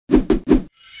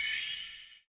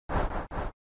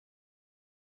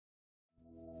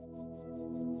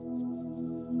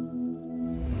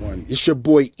It's your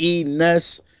boy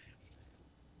Ness,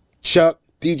 Chuck,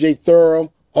 DJ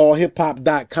Thoro,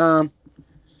 AllHipHop.com.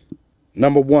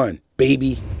 #1,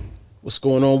 baby. What's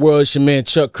going on, world? It's your man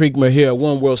Chuck Creekmur here at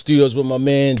One World Studios with my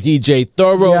man DJ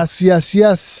Thoro. Yes, yes,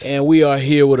 yes. And we are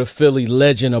here with a Philly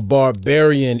legend, a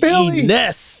barbarian,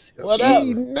 Ness. What up?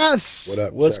 Ness. What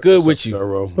up? What's Chuck? good What's with up, you?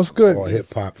 Thoro? What's good? All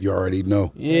hip hop, you already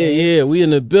know. Yeah. We in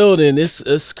the building.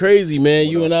 It's crazy, man.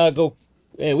 You and I go,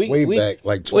 man. We back,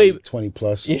 like 20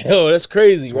 plus. Yo, that's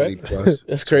crazy, 20 right? plus.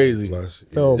 That's crazy. Plus,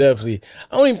 yeah. Oh. Definitely.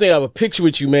 I don't even think I have a picture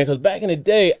with you, man. Because back in the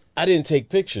day, I didn't take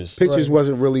pictures. Pictures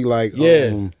wasn't really like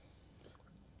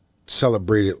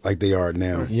celebrated like they are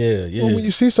now. Yeah. Well, when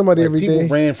you see somebody every people day.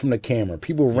 ran from the camera.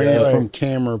 People ran right. from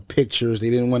camera pictures. They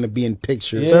didn't want to be in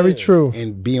pictures. Yeah. Very true.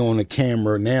 And be on the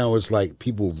camera. Now it's like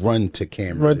people run to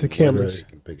cameras. Run to and cameras.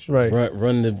 taking pictures. Right.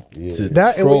 Run to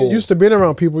That and when troll. you used to be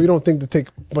around people, you don't think to take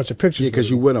a bunch of pictures. Yeah, because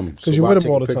you with them. Because you with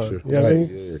them all the time. You know what I mean?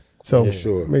 Yeah. So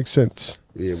sure. makes sense.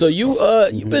 Yeah. So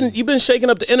you've been shaking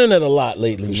up the internet a lot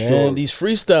lately, man. sure. These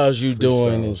freestyles you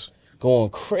doing is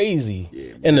going crazy,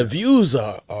 and the views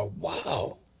are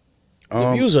wow.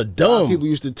 The views are A lot of dumb. people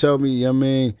used to tell me, you know what I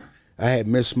mean, I had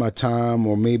missed my time,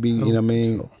 or maybe, you know what I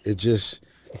mean, it just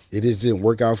didn't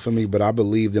work out for me, but I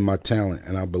believed in my talent,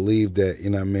 and I believed that,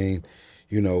 you know what I mean,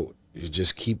 you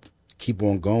just keep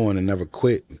on going and never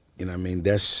quit. You know what I mean?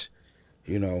 That's,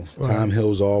 time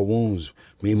heals all wounds.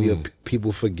 Maybe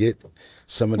people forget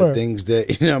some of the things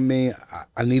that, you know what I mean,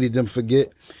 I needed them to forget,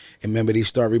 and remember, they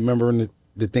start remembering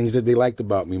the things that they liked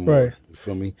about me more. Right. You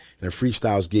feel me? And the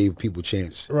freestyles gave people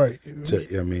chance. Right. To, you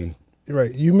know what I mean?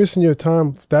 Right. You missing your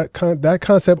time. That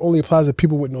concept only applies to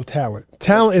people with no talent.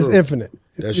 Talent is infinite.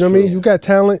 That's you know what I mean? true. You got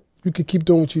talent, you can keep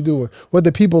doing what you're doing.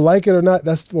 Whether people like it or not,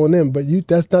 that's on them. But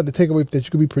that's not the takeaway that you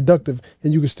can be productive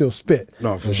and you can still spit.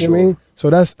 No, for You sure. know what I mean? So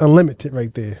that's unlimited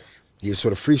right there. Yeah, so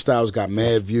the freestyles got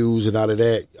mad views, and out of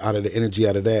the energy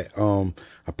out of that,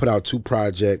 I put out 2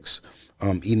 projects,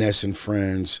 Ness and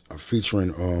Friends,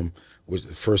 featuring, was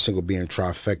the first single being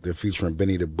Trifecta, featuring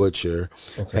Benny the Butcher.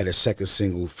 Okay. Had a second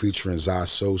single featuring Zai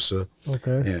Sosa.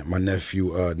 Okay. And my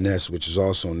nephew, Ness, which is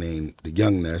also named the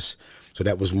Young Ness. So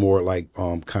that was more like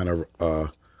kind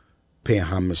of paying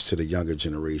homage to the younger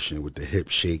generation with the hip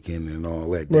shaking and all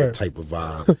that type of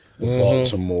vibe. The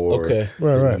Baltimore, Okay.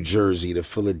 the New Jersey, the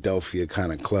Philadelphia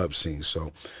kind of club scene.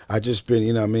 So I just been,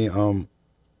 you know what I mean,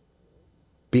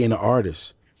 being an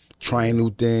artist, trying new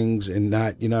things and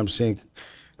not, you know what I'm saying,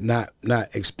 not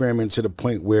experiment to the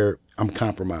point where I'm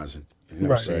compromising. You know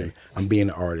what I'm saying? I'm being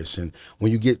an artist. And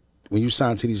when you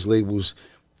sign to these labels,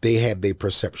 they have their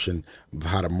perception of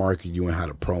how to market you and how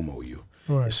to promo you.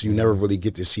 Right. So you never really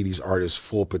get to see these artists'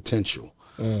 full potential.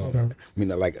 I mean,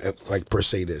 like per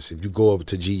se this. If you go over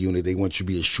to G Unit, they want you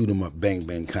to be a shoot 'em up, bang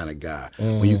bang kind of guy.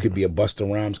 When you could be a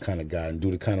Busta Rhymes kind of guy and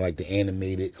do the kind of like the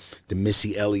animated, the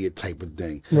Missy Elliott type of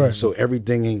thing. Right. So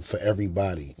everything ain't for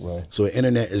everybody. Right. So the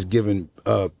internet is giving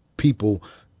people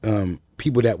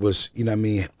that was, you know what I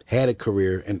mean, had a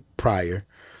career and prior,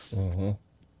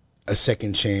 a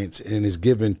second chance, and is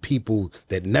giving people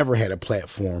that never had a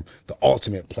platform the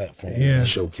ultimate platform to be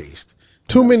showcased.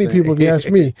 Too many people, if you ask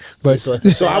me. But So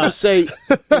I would say,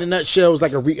 in a nutshell, it's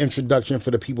like a reintroduction for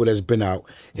the people that's been out,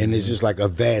 and it's just like a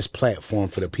vast platform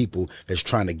for the people that's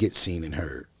trying to get seen and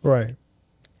heard. right.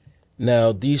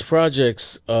 Now these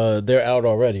projects, they're out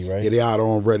already, right? Yeah, they out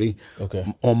already. Okay.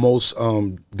 On most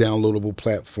downloadable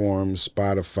platforms,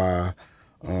 Spotify,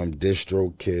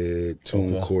 DistroKid,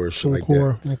 TuneCore, shit like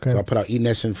that. Okay. So I put out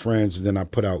Ness and Friends, and then I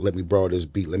put out Let Me Borrow This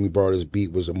Beat. Let Me Borrow This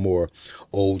Beat was a more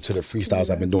ode to the freestyles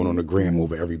I've been doing on the gram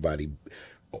over everybody,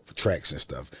 tracks and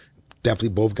stuff. Definitely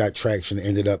both got traction.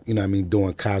 Ended up, you know what I mean,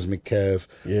 doing Cosmic Kev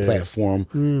platform,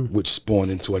 which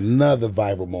spawned into another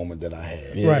viral moment that I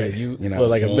had. Yeah, Right. You You know know, what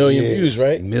like I'm a saying? million Yeah. views,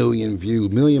 right? Million views,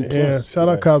 million plus. Yeah. Shout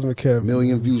out Cosmic Kev.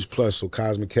 Million views plus. So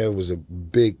Cosmic Kev was a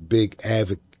big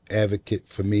advocate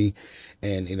for me,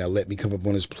 and let me come up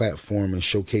on his platform and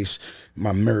showcase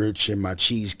my merch and my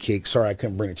cheesecake. Sorry I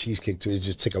couldn't bring a cheesecake to it. It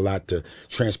just took a lot to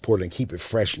transport and keep it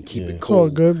fresh and keep it cold. all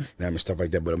good. You know what I mean, stuff like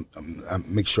that. But I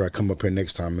make sure I come up here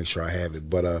next time, make sure I have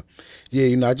it. But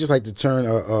yeah, I just like to turn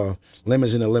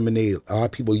lemons into lemonade. A lot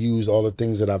of people use all the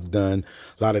things that I've done,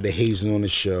 a lot of the hazing on the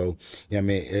show. You know what I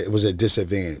mean, it was a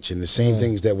disadvantage, and the same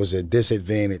things that was a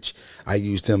disadvantage, I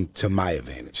used them to my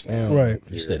advantage now. Right.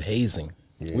 You said hazing.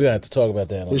 We have to talk about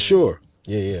that. For sure.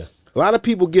 Yeah. A lot of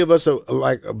people give us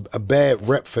a bad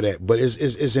rep for that, but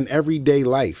it's an everyday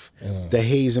life. The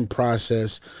hazing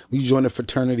process. We joined a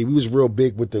fraternity. We was real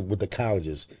big with the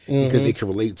colleges because they could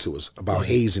relate to us about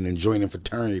hazing and joining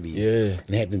fraternities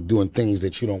and having doing things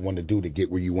that you don't want to do to get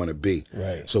where you want to be.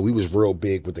 Right. So we was real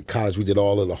big with the college. We did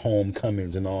all of the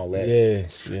homecomings and all that.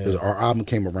 Because our album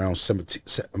came around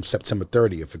September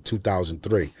 30th of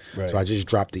 2003. Right. So I just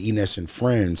dropped the Ness and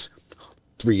Friends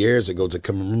 3 years ago to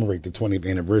commemorate the 20th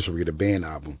anniversary of the band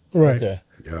album. Right. Okay.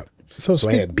 Yeah. So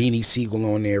I had Beanie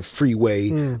Siegel on there, Freeway,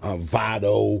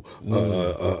 Vado,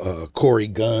 Corey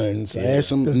Guns. I had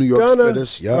some New York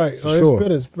spitters. Yeah, right. For sure.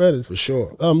 Spitters. For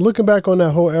sure. Looking back on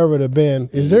that whole era of the band,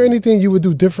 is there anything you would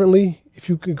do differently if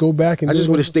you could go back? And I just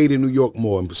would have stayed in New York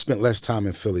more and spent less time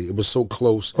in Philly. It was so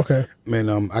close. Okay.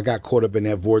 Man, I got caught up in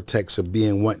that vortex of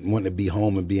wanting to be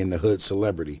home and being the hood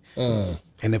celebrity.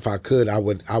 And if I could, I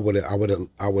would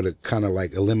have kind of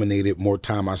like eliminated more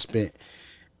time I spent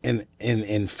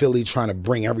in Philly trying to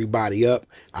bring everybody up.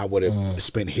 I would have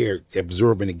spent here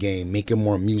absorbing the game, making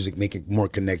more music, making more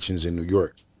connections in New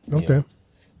York. Okay. Yeah.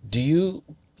 Do you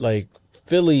like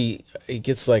Philly? It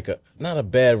gets like not a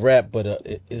bad rap, but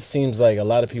it seems like a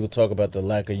lot of people talk about the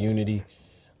lack of unity.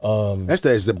 That's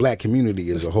the black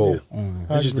community as a whole.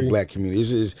 It's just the black community.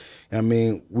 It's just, I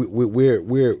mean,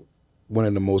 we're one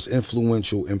of the most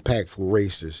influential, impactful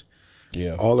races.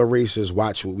 Yeah. All the races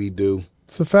watch what we do.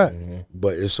 It's a fact.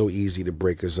 But it's so easy to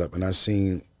break us up. And I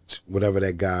seen whatever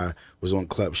that guy was on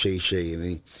Club Shay Shay,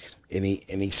 and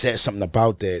he said something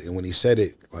about that. And when he said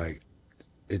it, like,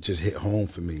 it just hit home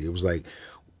for me. It was like,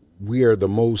 we are the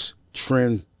most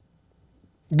trend.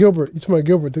 Gilbert, you talking about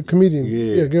Gilbert, the comedian?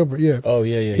 Yeah, Gilbert. Yeah. Oh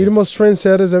yeah. You're the most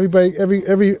trendsetters. Everybody, every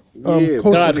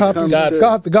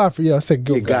Godfrey. Yeah, I said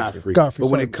Gilbert. Godfrey. Godfrey. But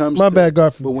when it comes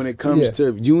Godfrey. But when it comes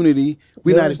to unity,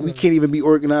 we can't even be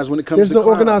organized when it comes to there's no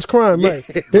organized crime, right?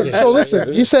 So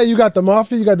listen, you say you got the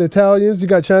mafia, you got the Italians, you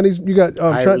got Chinese, you got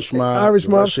Irish mob,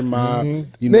 Russian mob.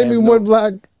 Name me one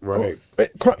black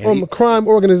crime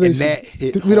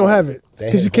organization. We don't have it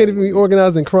because you can't even be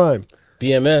organized in crime.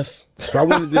 BMF. So I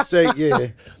wanted to say,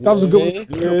 that was a good one.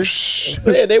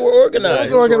 Yeah, they were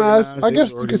organized. It was organized. I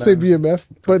guess you could say BMF,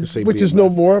 but which is no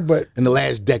more. But in the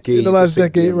last decade,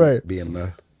 right?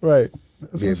 BMF, right.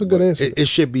 That's a good answer. It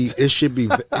should be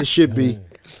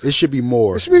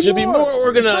more. It should be more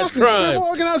organized crime. More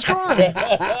organized crime.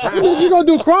 If you're gonna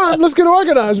do crime, let's get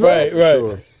organized, right? Right.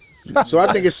 Sure. So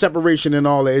I think it's separation and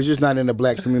all that. It's just not in the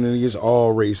black community. It's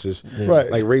all races.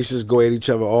 Right. Like races go at each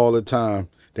other all the time.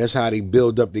 That's how they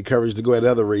build up the courage to go at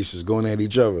other races, going at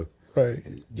each other. Right.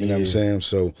 You know what I'm saying?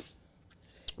 So,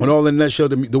 when all in that show,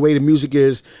 the way the music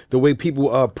is, the way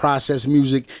people process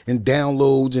music and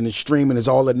downloads and the streaming is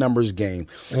all a numbers game.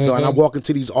 You know, and I walk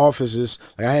into these offices,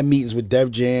 like I had meetings with Def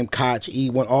Jam, Koch,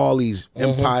 E1, all these,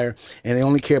 Empire, and they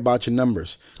only care about your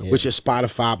numbers, which your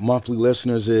Spotify monthly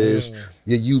listeners is,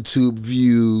 your YouTube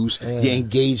views, your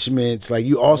engagements. Like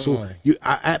you also,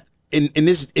 in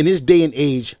this day and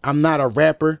age, I'm not a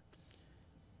rapper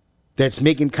that's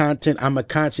making content. I'm a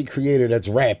content creator that's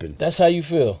rapping. That's how you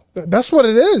feel. That's what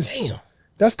it is. Damn.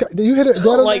 That's you hit it. I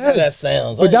don't like how that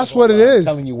sounds. But that's what it is.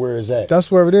 I'm telling you where it's at. That's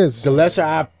where it is. The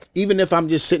lesser even if I'm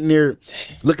just sitting there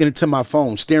looking into my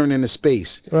phone, staring into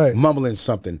space, mumbling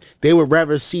something, they would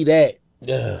rather see that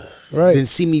than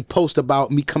see me post about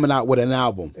me coming out with an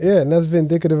album. Yeah, and that's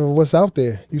indicative of what's out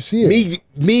there. You see it.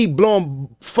 Me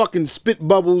blowing fucking spit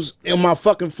bubbles in my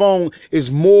fucking phone is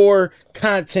more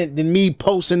content than me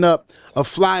posting up a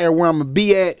flyer where I'm gonna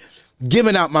be at,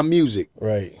 giving out my music.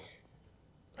 Right.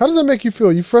 How does that make you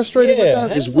feel? You frustrated with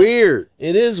that? It's weird.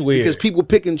 It is weird. Because people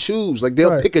pick and choose. Like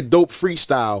they'll pick a dope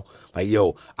freestyle. Like,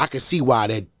 yo, I can see why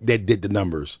that did the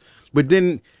numbers. But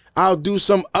then I'll do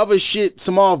some other shit,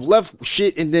 some off left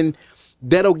shit, and then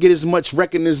that'll get as much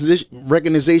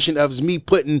recognition of me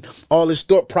putting all this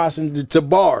thought process into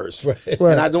bars.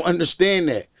 And I don't understand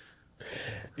that.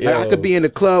 Like I could be in the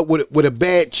club with a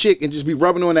bad chick and just be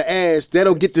rubbing on the ass.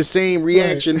 That'll get the same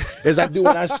reaction as I do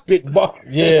when I spit bars.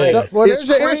 Yeah. Well, there's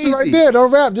your answer right there.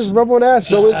 Don't rap, just rub on the ass.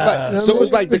 So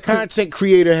it's like the content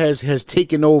creator has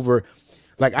taken over.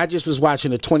 Like I just was watching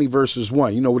the 20 versus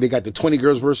 1. You know where they got the 20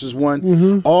 girls versus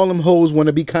 1? All them hoes want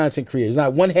to be content creators.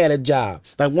 Not one had a job.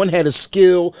 Like one had a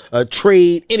skill, a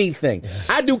trade, anything.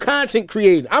 I do content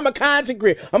creating. I'm a content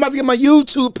creator. I'm about to get my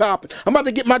YouTube popping. I'm about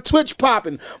to get my Twitch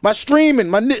popping, my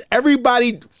streaming,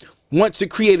 everybody wants to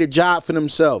create a job for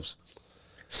themselves.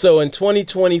 So in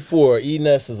 2024,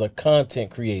 Ness is a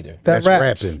content creator. That's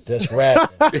rapping. That's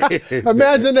rapping.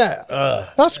 Imagine that.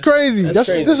 That's crazy. That's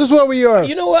crazy. This is where we are.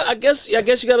 You know what? I guess you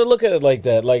got to look at it like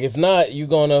that. Like if not, you're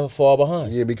gonna fall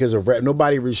behind. Yeah, because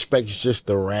nobody respects just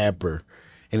the rapper.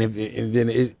 and then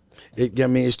I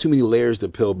mean, it's too many layers to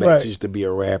peel back just to be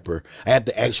a rapper. I have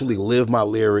to actually live my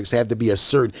lyrics. I have to be a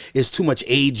certain. It's too much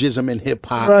ageism in hip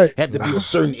hop. I have to be a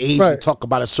certain age to talk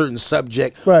about a certain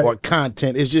subject or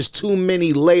content. It's just too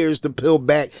many layers to peel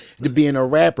back to being a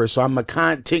rapper. So I'm a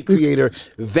content creator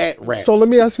that raps. So let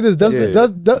me ask you this: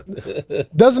 doesn't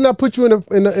that put you in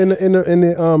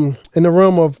the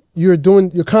realm of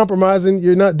you're compromising?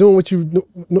 You're not doing what you're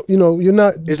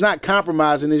not. It's not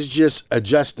compromising. It's just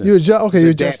adjusting. You're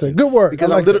adjusting. Good word. Because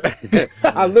I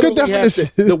literally have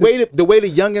to, the way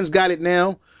the youngins got it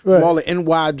now. From all the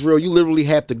NY drill, you literally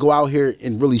have to go out here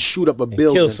and really shoot up a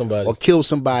building or kill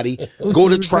somebody, go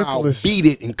to trial, beat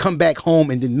it, and come back home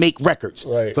and then make records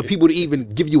for people to even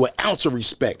give you an ounce of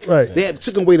respect. They have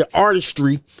taken away the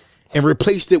artistry and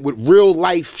replaced it with real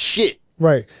life shit.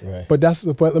 But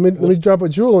let me drop a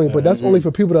jewel on you. But that's only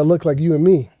for people that look like you and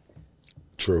me.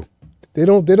 True. They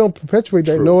don't perpetuate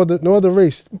that. No other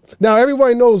race. Now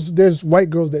everybody knows there's white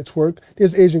girls that twerk.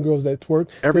 There's Asian girls that twerk.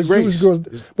 Every race. Jewish girls,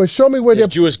 but show me where they're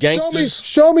Jewish gangsters.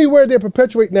 Show me where they're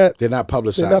perpetuating that. They're not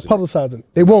publicizing. They're not publicizing.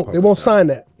 They won't. They won't sign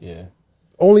that. Yeah.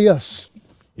 Only us.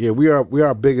 Yeah, we are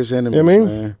our biggest enemies, you know what I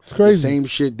mean? Man. It's crazy. The same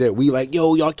shit that we like,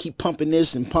 y'all keep pumping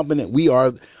this and pumping it. We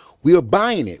are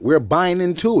buying it. We're buying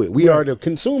into it. We are the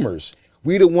consumers.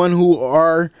 We the one who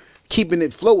are keeping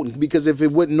it floating, because if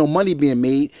it wasn't no money being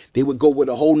made, they would go with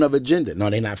a whole nother agenda. No,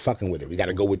 they're not fucking with it. We got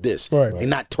to go with this. They're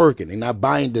not twerking. They're not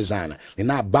buying designer. They're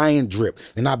not buying drip.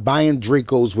 They're not buying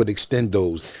Dracos with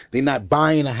extendos. They're not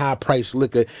buying a high price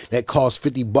liquor that costs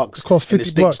 $50 in the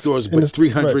steak stores, but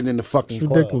 300 in the fucking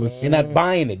club. They're not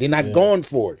buying it. They're not going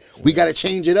for it. We got to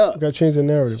change it up. We got to change the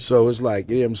narrative. So it's like,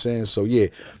 you know what I'm saying? So yeah,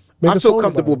 I feel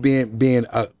comfortable being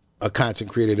a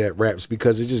content creator that raps,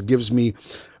 because it just gives me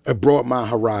a broad my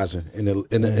horizon, and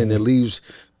it leaves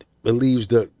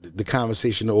the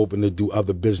conversation open to do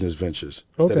other business ventures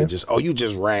instead of just you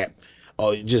just rap,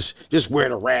 you just wear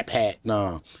the rap hat.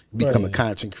 Nah, become a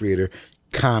content creator,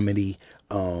 comedy.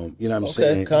 You know what I'm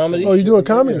saying? Comedy. Oh, you doing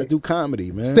comedy? Yeah, I do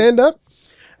comedy, man. Stand up?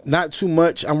 Not too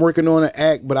much. I'm working on an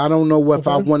act, but I don't know if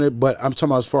I want it. But I'm talking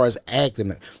about as far as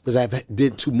acting, because I've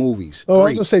did 2 movies. Oh, I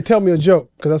was gonna say, tell me a joke,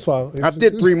 because that's why I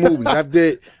did 3 movies.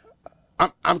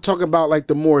 I'm talking about like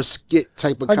the more skit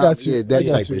type of comedy, that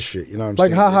type of shit. You know what I'm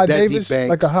saying? Like Ha Ha Davis,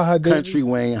 like a Ha Ha Davis, Country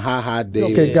Wayne, Ha Ha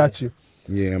Davis. Okay, got you.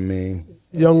 Yeah, I mean,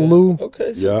 Young Lou.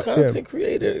 Okay, so content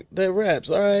creator that raps.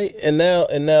 All right, and now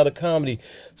the comedy.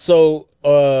 So,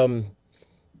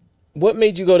 what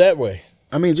made you go that way?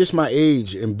 I mean, just my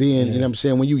age and being, you know what I'm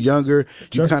saying, when you're younger,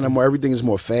 you kind of more, everything is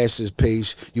more fastest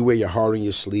paced. You wear your heart on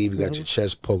your sleeve. You got your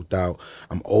chest poked out.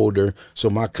 I'm older. So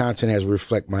my content has to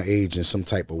reflect my age in some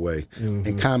type of way.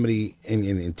 And comedy and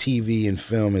TV and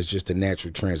film is just a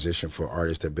natural transition for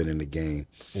artists that have been in the game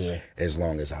as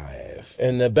long as I have.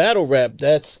 And the battle rap,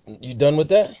 you done with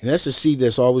that? And that's a seed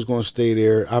that's always going to stay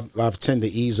there. I've tend to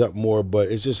ease up more, but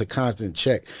it's just a constant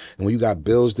check. And when you got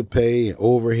bills to pay and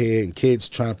overhead and kids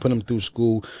trying to put them through school,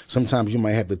 sometimes you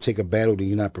might have to take a battle that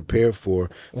you're not prepared for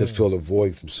to fill a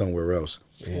void from somewhere else.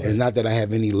 It's not that I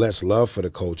have any less love for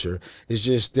the culture. It's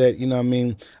just that, you know what I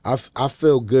mean, I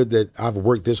feel good that I've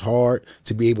worked this hard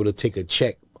to be able to take a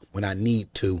check when I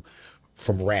need to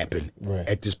from rapping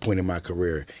at this point in my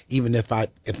career, even if I'm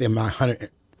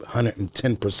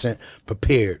 110%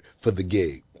 prepared for the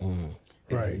gig.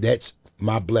 That's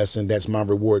my blessing. That's my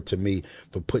reward to me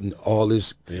for putting all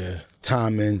this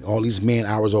time in, all these man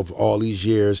hours over all these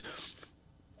years,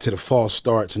 to the false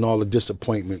starts and all the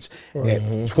disappointments.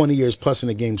 At 20 years plus in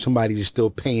the game, somebody is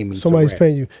still paying me. Somebody's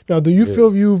paying you. Now, do you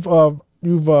feel you've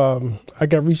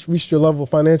reached your level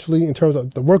financially in terms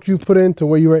of the work you've put in to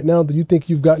where you're at now? Do you think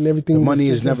you've gotten everything? The money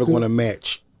is never going to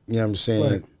match. You know what I'm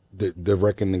saying? The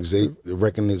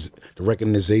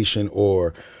recognition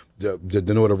or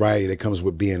the notoriety that comes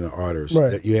with being an artist.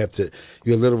 That you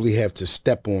literally have to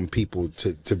step on people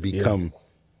to become.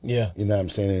 You know what I'm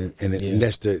saying? And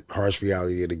that's the harsh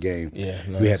reality of the game.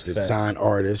 You have to sign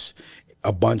artists,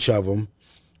 a bunch of them,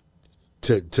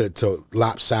 to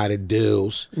lopsided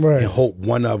deals, and hope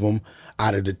one of them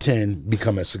out of the 10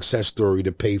 become a success story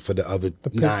to pay for the other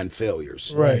 9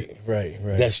 failures. Right.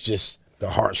 That's just the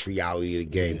harsh reality of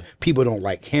the game. People don't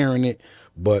like hearing it,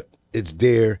 but it's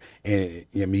there. And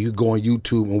I mean, you go on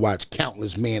YouTube and watch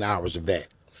countless man hours of that.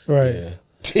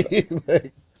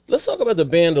 Let's talk about the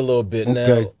band a little bit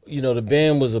now. You know, the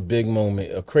band was a big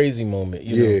moment, a crazy moment.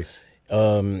 You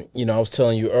know, I was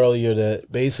telling you earlier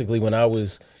that basically when I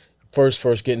was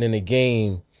first getting in the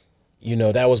game, you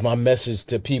know, that was my message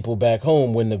to people back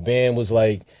home when the band was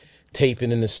like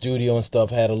taping in the studio and stuff,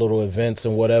 had a little events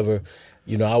and whatever.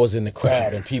 You know, I was in the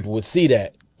crowd and people would see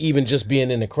that. even just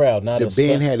being in the crowd. Not the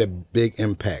band had a big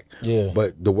impact. Yeah.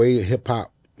 But the way hip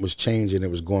hop was changing,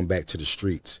 it was going back to the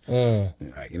streets. You know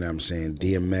what I'm saying?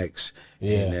 DMX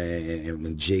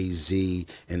and Jay-Z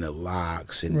and the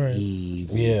Lox and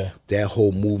Eve. Yeah. That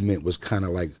whole movement was kind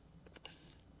of like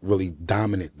really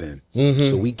dominant then.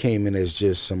 So we came in as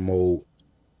just some old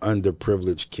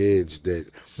underprivileged kids that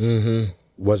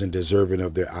wasn't deserving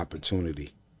of their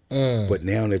opportunity. But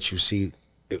now that you see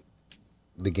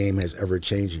the game has ever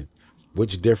changing,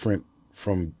 what's different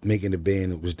from making the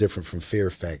band, it was different from Fear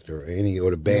Factor or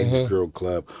the Baddest Girl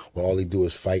Club, where all they do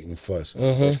is fight and fuss.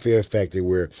 Or Fear Factor,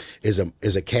 where is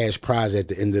a cash prize at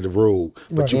the end of the road,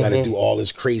 but you got to do all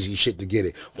this crazy shit to get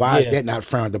it. Why is that not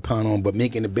frowned upon on, but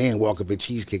making the band walk for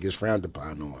Cheesecake is frowned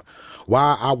upon on?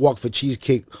 Why I walk for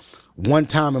Cheesecake one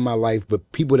time in my life,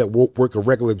 but people that work a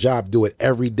regular job do it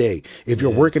every day. If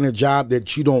you're working a job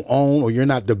that you don't own, or you're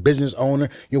not the business owner,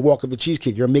 you're walking for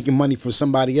Cheesecake. You're making money for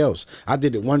somebody else. I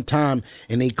did it one time,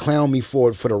 and they clown me for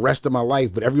it for the rest of my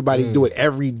life, but everybody do it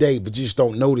every day, but you just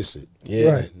don't notice it.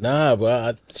 Yeah. Right. Nah,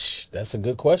 but that's a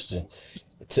good question.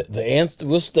 The answer,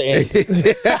 what's the answer?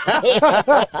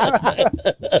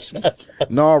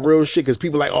 No, real shit, because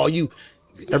people like, oh,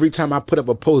 every time I put up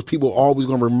a post, people are always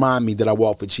going to remind me that I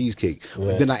walk for Cheesecake.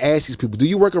 But then I ask these people, do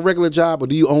you work a regular job or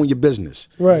do you own your business?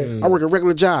 Right. I work a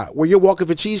regular job. Well, you're walking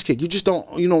for Cheesecake. You just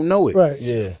don't know it. Right.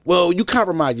 Yeah. Well, you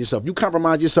compromise yourself. You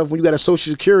compromise yourself when you got a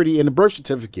Social Security and a birth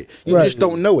certificate. You just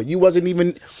don't know it. You wasn't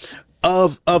even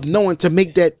of knowing to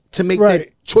make that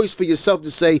choice for yourself to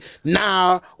say,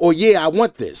 nah, or yeah, I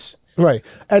want this. Right.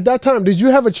 At that time, did you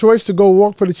have a choice to go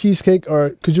walk for the Cheesecake,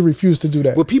 or could you refuse to do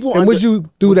that? Well, people would you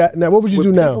do that now? What would you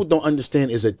do now? People don't understand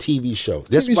is a TV show.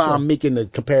 That's why I'm making the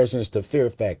comparisons to Fear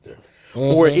Factor.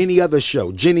 Or any other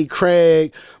show. Jenny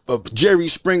Craig, Jerry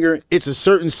Springer. It's a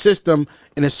certain system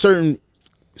and a certain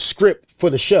script for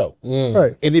the show.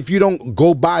 Right. And if you don't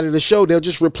go by to the show, they'll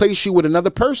just replace you with another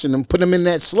person and put them in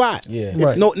that slot. Yeah.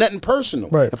 It's nothing personal.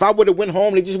 Right. If I would have went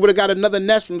home, they just would have got another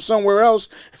Ness from somewhere else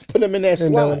and put them in that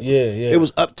slot. Yeah. It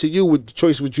was up to you with the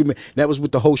choice what you made. That was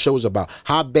what the whole show was about.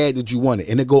 How bad did you want it?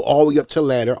 And it go all the way up to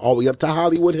Ladder, all the way up to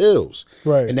Hollywood Hills.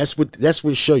 Right. And that's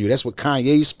what show you. That's what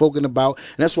Kanye's spoken about.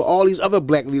 And that's what all these other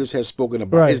black leaders have spoken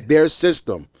about. Right. It's their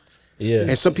system. Yeah.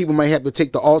 And some people might have to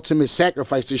take the ultimate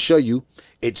sacrifice to show you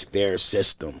it's their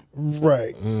system.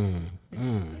 Right. Now,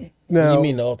 What do you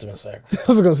mean the ultimate sacrifice?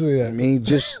 I was going to say that. I mean,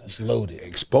 just It's loaded.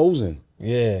 exposing.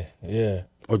 Yeah.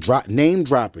 Or name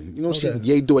dropping. You don't see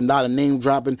Ye do a lot of name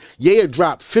dropping. Ye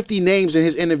dropped 50 names in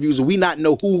his interviews and we not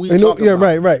know who we talking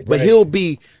about. Right. But he'll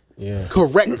be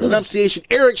correct pronunciation.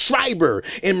 Eric Schreiber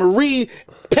and Marie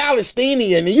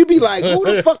Palestinian. And you be like, who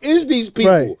the fuck is these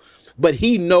people? Right. But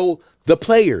he know the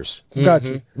players.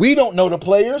 Gotcha. We don't know the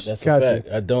players. That's Gotcha. a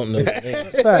fact. I don't know the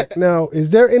names. Fact. Now, is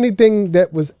there anything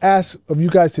that was asked of you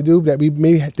guys to do that we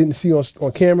maybe didn't see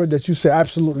on camera that you said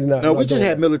absolutely not? No, we just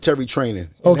had military training.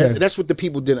 Okay. That's what the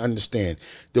people didn't understand.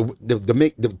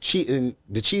 The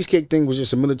Cheesecake thing was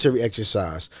just a military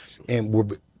exercise,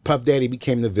 and Puff Daddy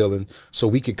became the villain so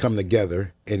we could come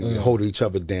together and hold each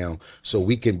other down so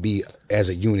we can be as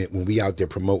a unit when we out there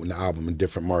promoting the album in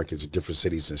different markets, different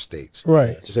cities and states.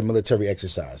 Right. It's a military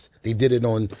exercise. They did it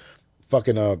on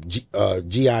fucking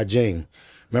G.I. Jane.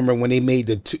 Remember when they made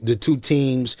the two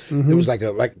teams? It was like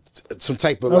some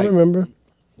type of I remember.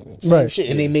 Right. shit.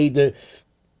 And they made the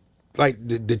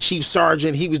chief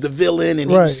sergeant, he was the villain,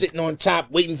 and he was sitting on top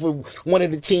waiting for one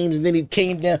of the teams, and then he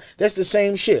came down. That's the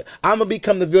same shit. I'm gonna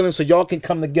become the villain so y'all can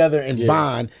come together and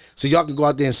bond, so y'all can go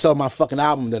out there and sell my fucking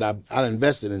album that I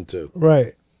invested into.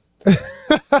 Right.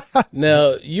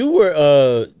 Now, you were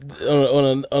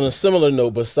on a similar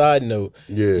note, but side note,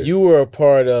 you were a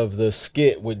part of the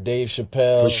skit with Dave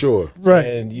Chappelle. For sure. Right.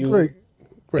 And you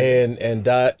Great. and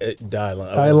Dylan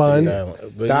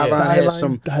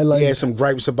had some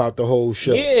gripes about the whole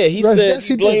show. Yeah, he Right, said yes,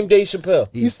 he he blamed Dave Chappelle.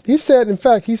 He said, in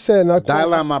fact, and I quote,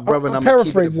 Dylan, my brother, and I'm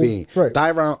paraphrasing. keeping it a bean. Right.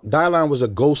 Dylan was a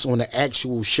ghost on the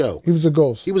actual show. He was a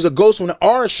ghost. He was a ghost on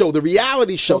our show, the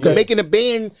reality show, the Making a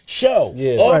Band show.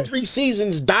 Yeah. All Right. 3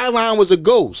 seasons, Dylan was a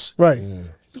ghost. Right.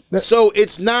 So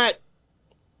it's not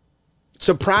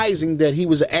surprising that he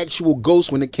was an actual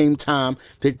ghost when it came time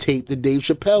to tape the Dave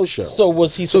Chappelle show. So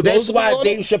was he? So that's supposed to be why on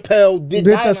Dave it? Chappelle did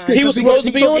Did that Dylan. skit. He was supposed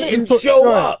to be on it? Didn't show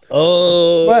Right. up.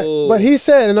 Oh, But he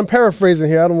said, and I'm paraphrasing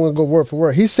here, I don't want to go word for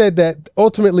word. He said that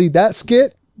ultimately that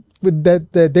skit with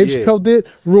that Dave Chappelle did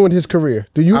ruined his career.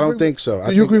 Do you? I don't think so.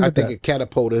 Do you agree with I think that? it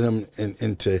catapulted him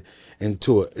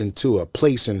into a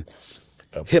place in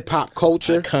hip hop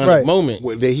culture iconic Right. moment.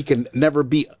 where he can never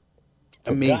be.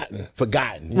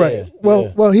 Forgotten. Right. Yeah,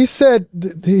 Well, he said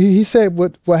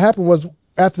what happened was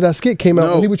after that skit came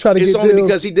out, when he would try to it's get only deals.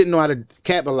 because he didn't know how to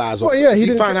capitalize on it. Yeah, he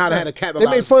didn't found out how to capitalize.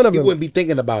 They made fun of him. He wouldn't be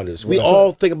thinking about this. We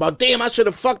all think about, damn, I should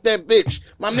have fucked that bitch.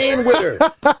 My man with her.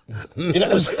 You know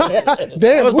what I'm saying?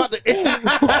 Damn, I was about to.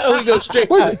 We go straight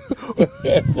to.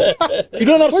 You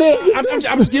know what I'm saying?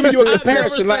 I'm just giving you a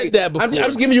comparison. I've never said that before. I'm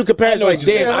just giving you a comparison. Like,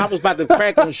 damn, I was about to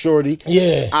crack on shorty.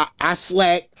 Yeah. I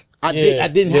slacked. I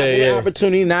didn't have the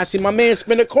opportunity. Now I see my man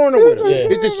spin a corner with him.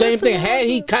 It's the same thing. Had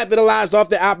he capitalized off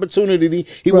the opportunity,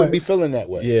 he wouldn't be feeling that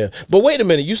way. Yeah. But wait a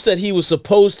minute. You said he was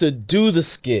supposed to do the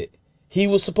skit. He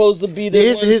was supposed to be there.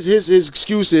 His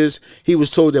excuse is he was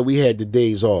told that we had the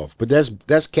days off. But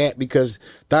that's cat because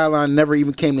Dialine never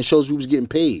even came to shows we was getting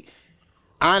paid.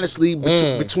 Honestly,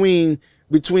 between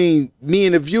me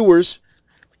and the viewers,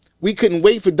 we couldn't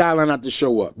wait for Dialine not to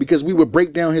show up because we would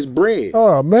break down his bread.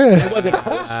 Oh man, it wasn't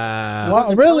personal.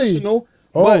 Wow, really? Personal,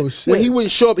 Oh but shit! when he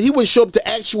wouldn't show up to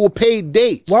actual paid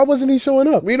dates. Why wasn't he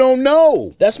showing up? We don't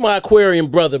know. That's my Aquarian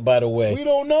brother, by the way. We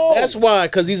don't know. That's why,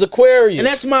 because he's Aquarian. And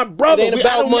that's my brother. It ain't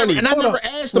about money. And I never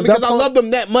asked him because I loved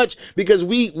him that much because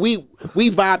we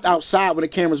vibed outside when the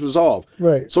cameras was off.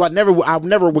 Right. So I never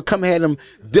would come at him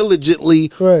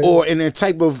diligently or in a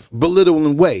type of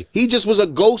belittling way. He just was a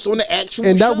ghost on the actual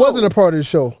And show. that wasn't a part of the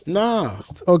show. Nah.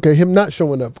 Okay, him not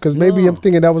showing up because maybe I'm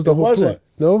thinking that was the whole wasn't. point.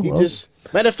 No, He just.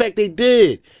 Matter of fact, they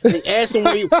did. They asked him.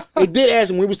 They did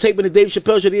ask him when he was taping the Dave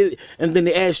Chappelle show, and then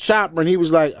they asked Chopper, and he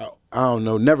was like, oh, "I don't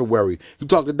know, never worry." You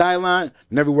talk to Dialine,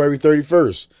 never worry,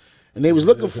 31st. And they was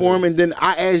looking for him, and then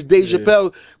I asked Dave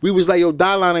Chappelle. We was like, "Yo,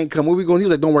 Dialine ain't come. Where we going?" He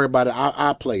was like, "Don't worry about it.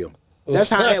 I'll play him."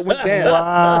 That's how that went down.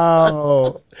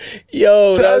 Wow.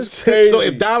 Yo, that's crazy. So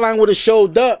if Dialine would have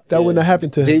showed up, That wouldn't have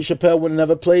happened to him. Dave Chappelle would have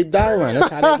never played Dialine. That's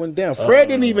how that went down. Fred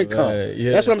didn't even come.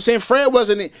 Yeah. That's what I'm saying. Fred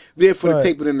wasn't there for the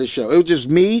taping in the show. It was just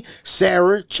me,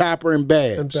 Sarah, Chopper, and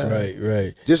Babs.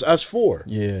 Right. Just us four.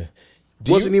 Yeah.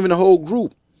 Wasn't even the whole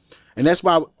group. And that's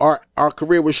why our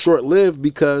career was short-lived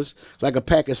because it's like a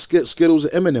pack of Skittles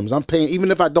and M&Ms. I'm paying,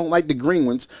 even if I don't like the green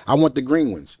ones, I want the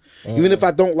green ones. Even if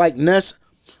I don't like Ness,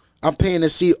 I'm paying to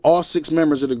see all 6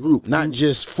 members of the group, not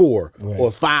just 4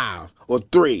 or 5 or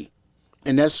 3.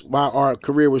 And that's why our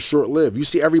career was short-lived. You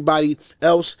see everybody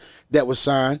else that was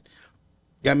signed,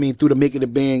 I mean, through the Making the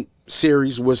Band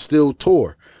series was still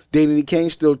tour. Danny Kane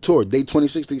still toured. Day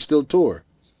 26, they still tour.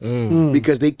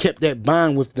 Because they kept that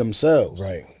bond with themselves.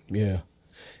 Right, yeah.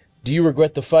 Do you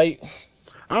regret the fight?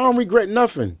 I don't regret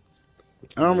nothing.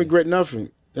 I don't regret nothing. You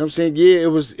know what I'm saying? Yeah, it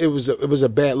was a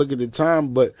bad look at the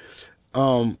time, but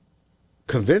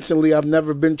convincingly, I've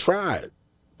never been tried.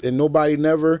 And nobody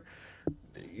never,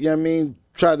 you know what I mean,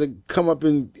 tried to come up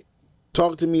and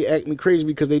talk to me, act me crazy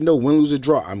because they know win, lose, or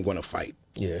draw, I'm going to fight.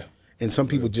 Yeah. And some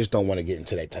people just don't want to get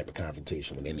into that type of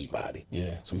confrontation with anybody.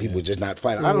 Yeah. Some people just not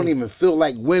fight. I don't even feel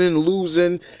like winning,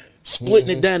 losing, splitting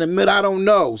it down the middle. I don't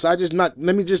know. So let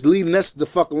me just leave Ness the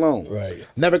fuck alone. Right.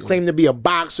 Never claim to be a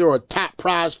boxer or a top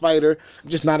prize fighter. I'm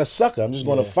just not a sucker. I'm just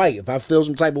going to fight. If I feel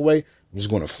some type of way, I'm just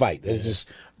going to fight. That's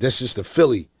just the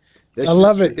Philly. I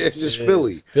love it. It's just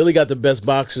Philly. Philly got the best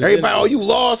boxers. Everybody, oh, you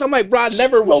lost. I'm like, bro, I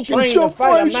never was trained to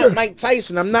fight. I'm not Mike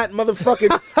Tyson. I'm not motherfucking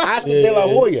Oscar De La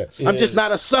Hoya. I'm just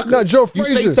not a sucker. Not Joe You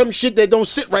Frazier. say some shit that don't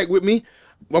sit right with me,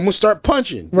 I'm gonna start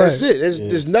punching. That's it.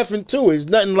 There's nothing to it. It's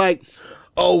nothing like,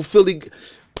 oh, Philly, you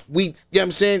know what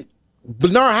I'm saying?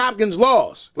 Bernard Hopkins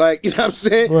lost. Like, you know what I'm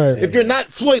saying? Right. If you're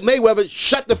not Floyd Mayweather,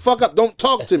 shut the fuck up. Don't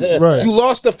talk to me. Right. You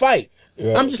lost the fight.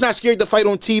 Right. I'm just not scared to fight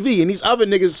on TV. And these other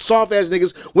niggas, soft ass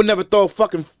niggas, would never throw a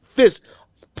fucking fist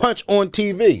punch on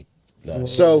TV.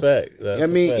 So, I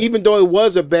mean, even though it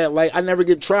was a bad light, I never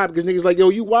get tried because niggas like, yo,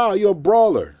 you wild, you're a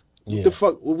brawler. What the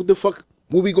fuck,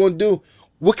 what we gonna do?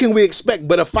 What can we expect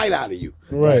but a fight out of you?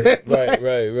 Right.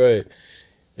 right.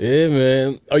 Yeah,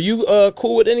 man. Are you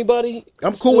cool with anybody?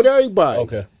 I'm cool with everybody.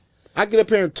 Okay. I get up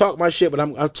here and talk my shit, but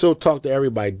I still talk to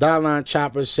everybody. Dialine,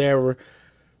 Chopper, Sarah,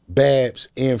 Babs,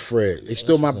 and Fred. They're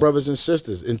still my brothers and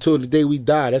sisters. Until the day we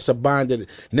die, that's a bond that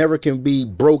never can be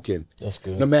broken. That's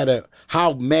good. No matter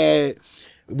how mad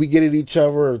we get at each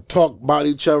other or talk about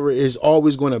each other, is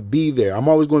always going to be there. I'm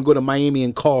always going to go to Miami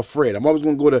and call Fred. I'm always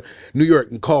going to go to New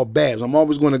York and call Babs. I'm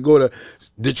always going to go to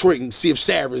Detroit and see if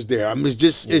Sarah's there. I mean, it's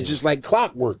just like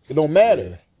clockwork. It don't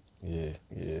matter. Yeah.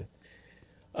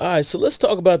 All right, so let's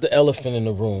talk about the elephant in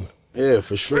the room. Yeah,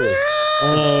 for sure.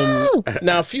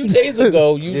 Now a few days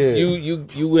ago,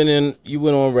 you went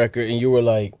on record and you were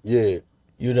like, you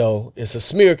know, it's a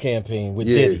smear campaign with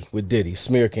Diddy,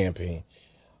 smear campaign.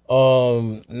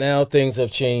 Now things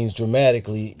have changed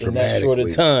dramatically in that short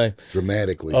of time.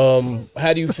 Dramatically.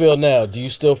 How do you feel now? Do you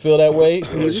still feel that way?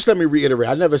 Just let me reiterate.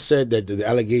 I never said that the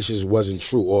allegations wasn't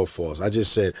true or false. I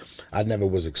just said I never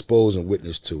was exposed and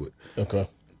witness to it. Okay.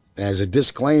 as a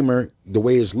disclaimer, the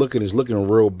way it's looking is looking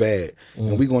real bad.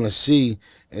 And we're going to see,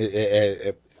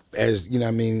 as you know what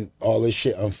I mean, all this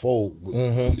shit unfold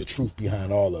with the truth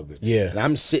behind all of it. Yeah. And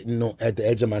I'm sitting at the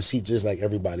edge of my seat just like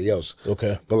everybody else.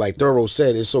 Okay. But like Thoro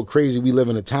said, it's so crazy. We live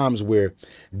in the times where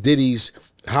Diddy's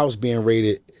house being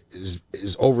raided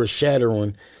is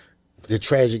overshadowing the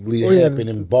tragically happened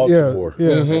in Baltimore.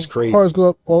 Yeah. That's crazy. Hearts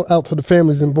go all out to the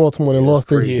families in Baltimore that lost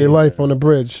their life on the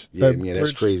bridge. Yeah,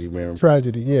 that's crazy, man.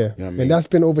 Tragedy, yeah. You know what I mean? And that's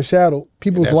been overshadowed.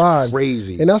 People's lives.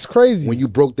 Crazy. And that's crazy. When you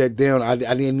broke that down, I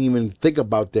didn't even think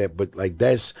about that, but like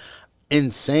that's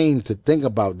insane to think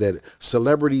about, that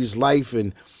celebrities' life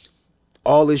and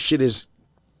all this shit is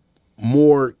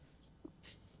more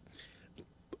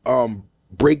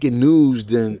breaking news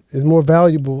than it's more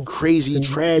valuable. Crazy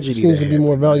tragedy. It seems to be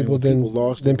more valuable than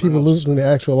people losing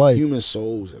their actual life. Human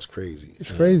souls, that's crazy.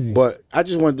 It's crazy. But I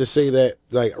just wanted to say that,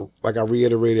 like I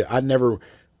reiterated, I never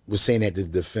was saying that to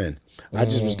defend. I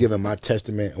just was giving my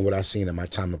testament and what I seen in my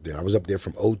time up there. I was up there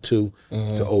from 02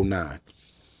 to 09.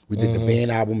 We did the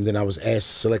band album, then I was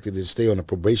selected to stay on a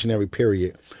probationary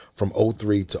period from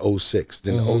 03 to 06.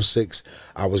 Then 06,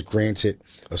 I was granted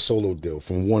a solo deal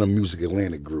from Warner Music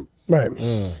Atlantic Group. Right.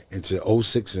 Into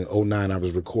 06 and 09, I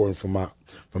was recording for my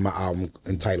album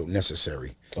entitled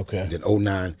Necessary. Okay. And then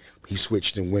 09, he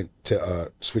switched and went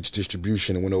to switched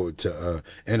distribution and went over to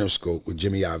Interscope with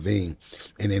Jimmy Iovine.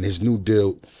 And then his new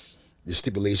deal, the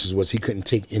stipulations was he couldn't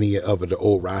take any of the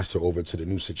old roster over to the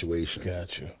new situation.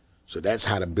 Gotcha. So that's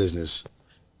how the business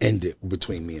ended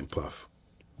between me and Puff.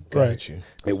 Gotcha.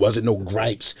 It wasn't no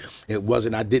gripes. It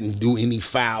wasn't I didn't do any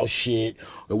foul shit.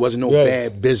 It wasn't no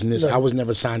bad business. I was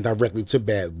never signed directly to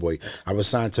Bad Boy. I was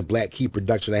signed to Black Key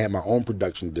Production. I had my own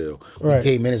production deal. We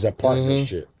came in as a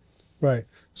partnership. Right.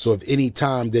 So if any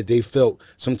time that they felt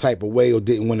some type of way or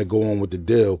didn't want to go on with the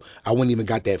deal, I wouldn't even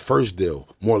got that first deal,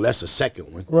 more or less a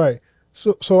second one. Right.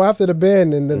 So after the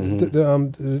band and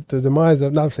the demise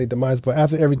of, not to say demise, but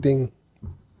after everything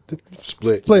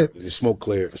split, smoke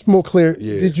cleared.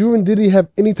 Yeah. Did you and Diddy have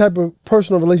any type of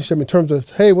personal relationship in terms of,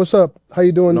 hey, what's up? How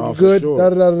you doing? No, good. For sure. Da,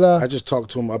 da, da, da. I just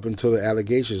talked to him up until the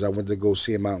allegations. I went to go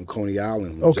see him out in Coney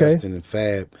Island when Justin and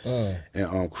Fab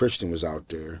and Christian was out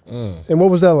there. And what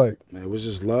was that like? Man, it was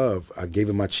just love. I gave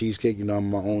him my cheesecake. You know, I'm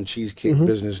my own cheesecake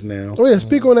business now. Oh yeah,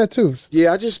 speak on that too.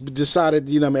 Yeah, I just decided,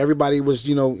 you know, everybody was,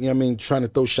 you know what I mean, trying to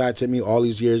throw shots at me all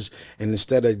these years, and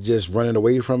instead of just running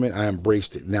away from it, I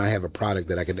embraced it. Now I have a product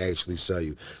that I can actually sell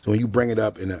you. So when you bring it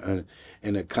up in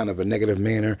a kind of a negative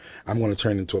manner, I'm going to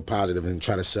turn it into a positive and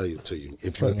try to sell it to you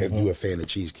if you're a fan of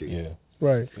cheesecake. Yeah.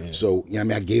 Right. Yeah. So, you know, I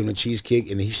mean, I gave him the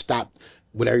cheesecake, and he stopped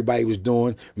what everybody was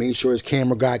doing, made sure his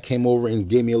camera guy came over and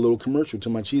gave me a little commercial to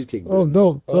my cheesecake business. Oh,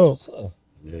 dope. What's up?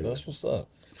 Yeah. That's what's up.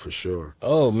 For sure.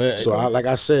 Oh, man. So, like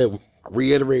I said,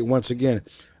 reiterate once again,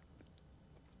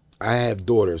 I have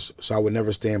daughters, so I would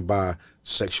never stand by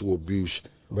sexual abuse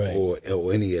or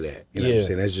any of that. You know what I'm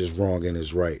saying? That's just wrong and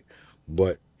it's right.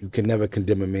 But you can never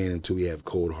condemn a man until we have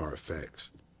cold, hard facts.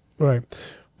 Right.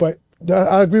 But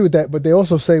I agree with that. But they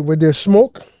also say where there's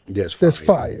smoke, there's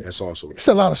fire. That's also. It's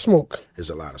a lot of smoke. There's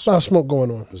a lot of smoke. smoke. A lot of smoke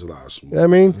going on. There's a lot of smoke. You know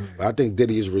what I mean? But I think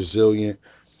Diddy is resilient.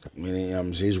 I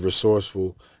mean, he's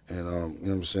resourceful. And, you know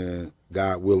what I'm saying?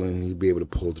 God willing, he'll be able to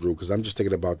pull through. Because I'm just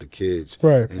thinking about the kids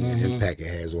and the impact it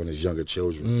has on his younger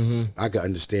children. I can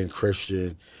understand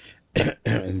Christian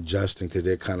and Justin because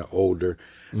they're kind of older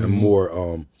and more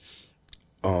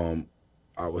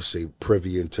I would say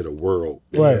privy into the world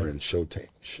that they're in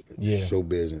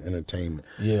showbiz and entertainment.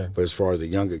 Yeah. But as far as the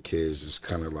younger kids, it's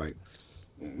kind of like,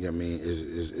 you know what I mean,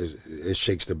 it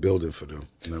shakes the building for them.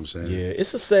 You know what I'm saying? Yeah,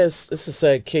 it's a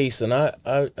sad case, and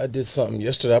I did something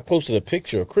yesterday. I posted a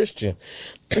picture of Christian.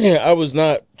 I was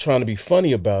not trying to be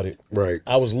funny about it. Right.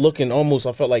 I was looking almost,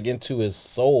 I felt like into his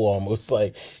soul almost,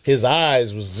 like his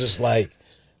eyes was just like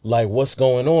what's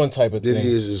going on type of thing.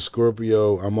 Diddy is a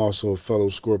Scorpio. I'm also a fellow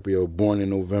Scorpio, born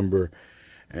in November.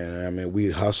 And I mean,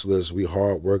 we hustlers, we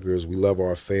hard workers, we love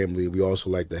our family. We also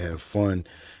like to have fun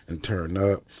and turn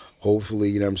up. Hopefully,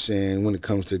 you know what I'm saying, when it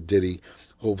comes to Diddy,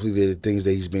 hopefully the things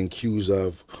that he's been accused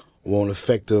of won't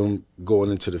affect him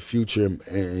going into the future,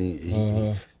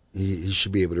 and he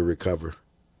should be able to recover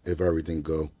if everything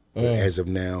go. But as of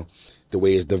now, the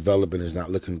way it's developing is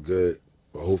not looking good.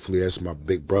 But hopefully that's my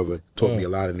big brother. Taught me a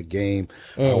lot in the game.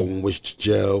 I don't wish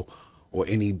jail or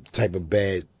any type of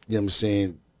bad, you know what I'm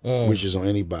saying, wishes on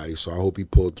anybody. So I hope he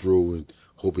pulled through and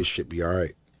hope his shit be all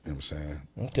right. You know what I'm saying?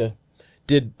 Okay.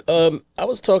 Did I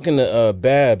was talking to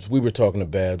Babs. We were talking to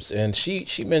Babs, and she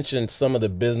mentioned some of the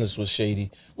business was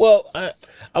shady. Well,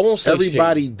 I won't say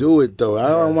everybody shady. do it though. I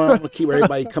don't want to keep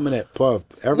everybody coming at Puff.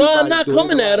 Everybody no, I'm not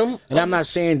coming at him. And I'm not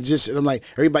saying just. I'm like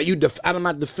everybody. I'm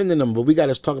not defending them, but we got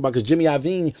to talk about because Jimmy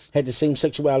Iovine had the same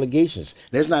sexual allegations.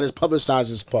 That's not as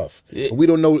publicized as Puff. We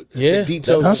don't know the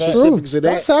details. That's and true. specifics of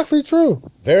that. That's actually true.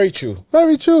 Very true.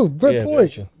 Very true. Good point. Very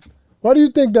true. Why do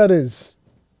you think that is?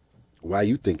 Why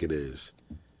you think it is?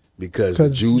 Because the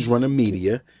Jews run the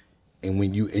media, and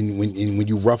when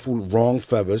you ruffle wrong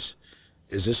feathers,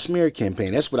 it's a smear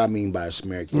campaign. That's what I mean by a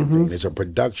smear campaign. It's a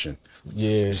production.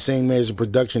 Yeah. The same as a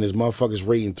production as motherfuckers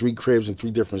raiding 3 cribs in 3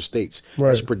 different states. Right.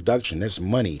 That's production. That's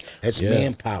money. That's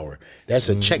manpower. That's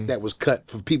a check that was cut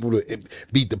for people to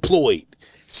be deployed.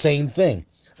 Same thing.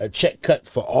 A check cut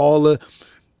for all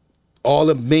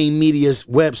the main media's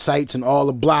websites and all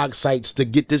the blog sites to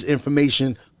get this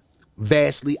information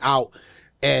vastly out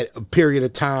at a period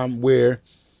of time where,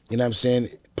 you know what I'm saying,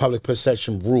 public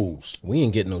perception rules. We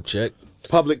ain't getting no check.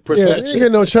 Public perception. Yeah, you ain't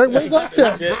getting no check. Where's our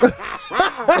check?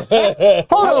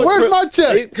 Hold on, where's my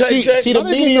check? See the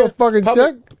media, no fucking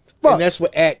check. Fuck. And that's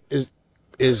what Act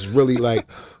is really like,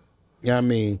 you know what I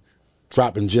mean,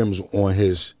 dropping gems on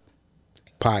his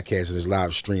podcast and his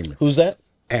live streaming. Who's that?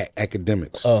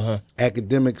 Academics. Uh-huh.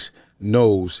 Academics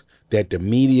knows that the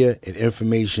media and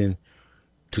information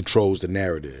controls the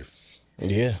narrative.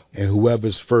 Yeah. And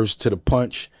whoever's first to the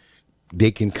punch,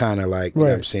 they can kind of like, you know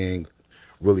what I'm saying,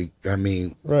 really, I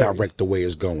mean, direct the way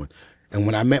it's going. And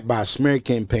when I meant by a smear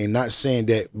campaign, not saying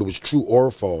that it was true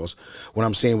or false, what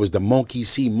I'm saying was the monkey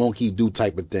see, monkey do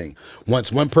type of thing.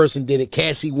 Once one person did it,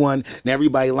 Cassie won, and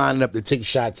everybody lining up to take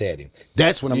shots at him.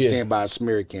 That's what I'm saying by a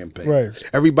smear campaign. Right.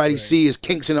 Everybody see his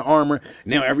kinks in the armor,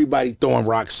 now everybody throwing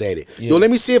rocks at it. Yo,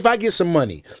 let me see if I get some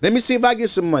money. Let me see if I get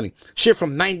some money. Shit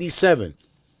from 97.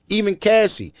 Even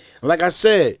Cassie. Like I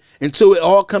said, until it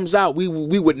all comes out, we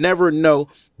would never know.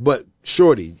 But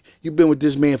Shorty, you've been with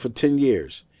this man for 10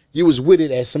 years. You was with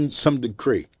it at some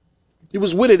degree. You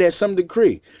was with it at some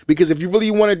degree. Because if you really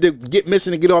wanted to get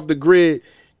missing and get off the grid,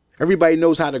 everybody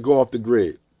knows how to go off the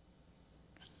grid.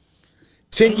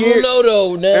 10 years. No,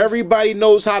 though, Ness. Everybody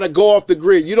knows how to go off the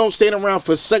grid. You don't stand around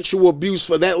for sexual abuse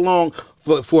for that long,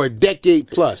 for a decade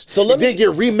plus. So then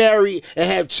get remarried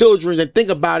and have children and think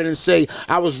about it and say,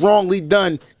 I was wrongly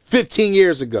done 15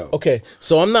 years ago. Okay,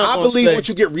 so I'm not. I believe once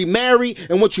you get remarried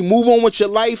and once you move on with your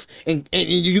life and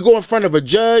you go in front of a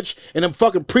judge and a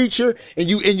fucking preacher and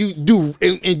you do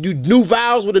new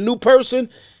vows with a new person,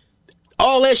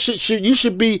 all that shit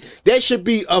that should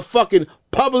be a fucking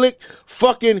public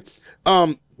fucking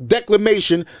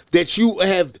declamation that you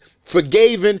have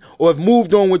forgiven or have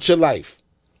moved on with your life.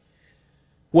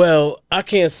 Well, I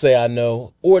can't say I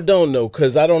know or don't know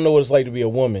because I don't know what it's like to be a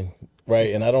woman,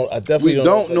 right? And I definitely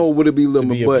don't know what it be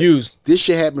living, but abused. This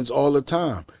shit happens all the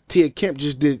time. Tia Kemp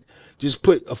just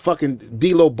put a fucking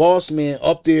D-Lo boss man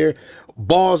up there,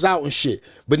 balls out and shit.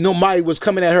 But nobody was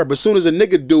coming at her. But as soon as a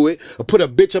nigga do it, or put a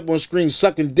bitch up on screen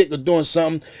sucking dick or doing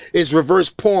something, it's reverse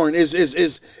porn,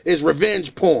 it's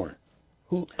revenge porn.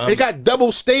 They got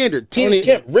double standard. Tia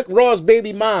Kemp, Rick Ross'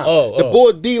 baby mom, the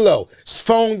boy D-Lo,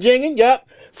 phone jinging, yup.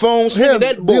 Phone swinging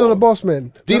that boy. D-Lo the boss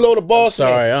man. D-Lo the boss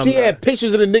man. She had had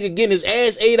pictures of the nigga getting his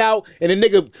ass ate out and the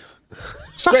nigga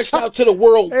stretched out to the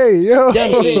world. Hey, yo.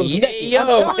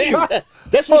 Yo.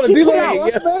 That's what the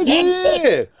D-Lo.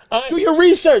 Yeah. Do your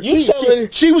research.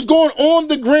 She was going on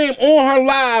the gram, on her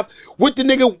live, with the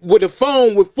nigga with a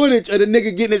phone with footage of the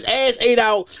nigga getting his ass ate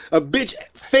out, a bitch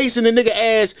facing the nigga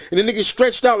ass, and the nigga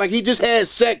stretched out like he just had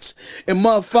sex and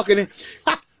motherfucking.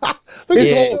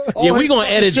 We gonna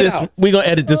edit this. We gonna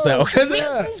edit this out because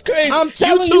this is crazy. I'm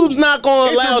telling YouTube's not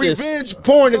gonna allow this. Revenge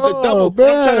porn is a double.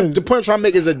 The point I'm trying to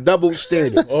make is a double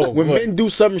standard. When men do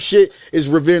some shit, it's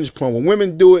revenge porn. When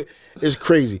women do it, it's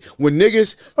crazy. When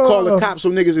niggas call the cops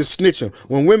on niggas, it's snitching.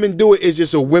 When women do it, it's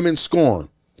just a women scorn.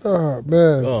 Oh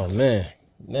man. Oh man.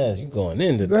 Nah, you going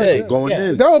in today. Going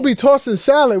in. That would be tossing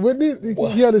salad, wouldn't it?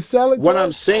 You had a salad. What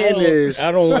I'm saying is,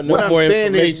 I don't want no what more I'm saying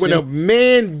information. is, when a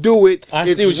man do it,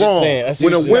 it's wrong.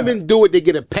 When a women do it, they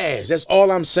get a pass. That's all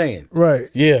I'm saying. Right.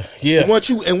 Yeah. And once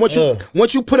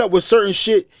you put up with certain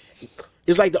shit,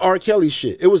 it's like the R. Kelly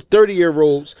shit. It was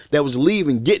 30-year-olds that was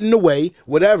leaving, getting away,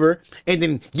 whatever, and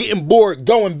then getting bored,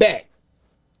 going back.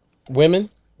 Women?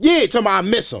 Yeah, talking about I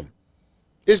miss them.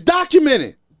 It's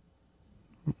documented.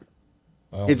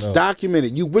 It's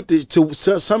documented. You with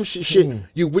some shit.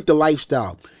 You with the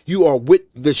lifestyle. You are with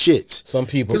the shits. Some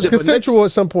people. It was consensual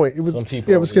at some point. It was. Some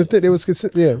people. Yeah, it was.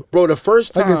 Yeah. Bro, the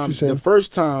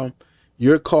first time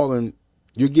you're calling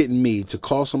You're getting me to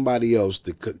call somebody else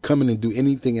to come in and do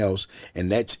anything else,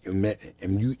 and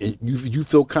you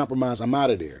feel compromised. I'm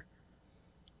out of there.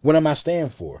 What am I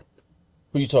stand for?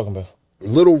 Who you talking about?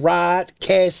 Little Rod,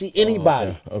 Cassie,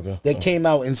 anybody that came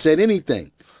out and said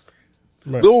anything.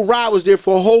 Right. Lil Rod was there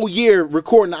for a whole year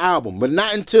recording the album, but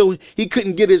not until he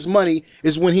couldn't get his money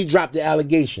is when he dropped the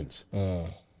allegations.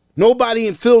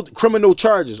 Nobody filled criminal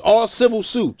charges, all civil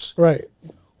suits. Right.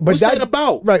 But what's that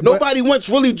about? Right. Nobody wants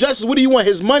really justice. What do you want?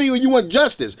 His money or you want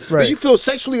justice? Right. Do you feel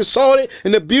sexually assaulted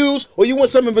and abused or you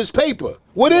want some of his paper?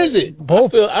 What is it?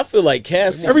 Both. I feel like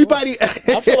Cassie. Everybody.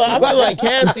 I feel like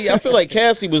Cassie. I feel like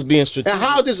Cassie was being strategic. And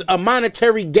how does a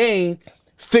monetary gain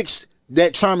fix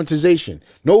that traumatization?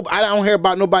 No, I don't hear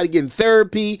about nobody getting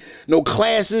therapy, no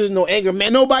classes, no anger.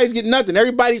 Man, nobody's getting nothing.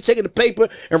 Everybody's taking the paper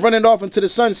and running off into the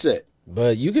sunset.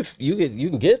 But you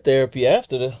can get therapy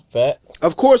after the fact.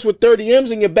 Of course, with 30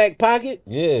 M's in your back pocket.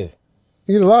 Yeah.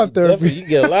 You get a lot of therapy. You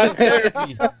get a lot of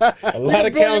therapy. A lot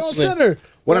of counseling.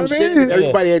 What I'm saying is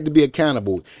everybody had to be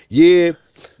accountable. Yeah,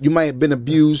 you might have been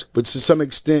abused, but to some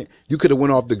extent, you could have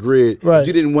went off the grid. Right.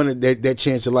 You didn't want that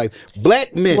chance of life.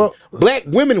 Black men, black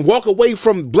women walk away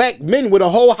from black men with a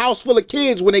whole house full of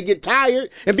kids when they get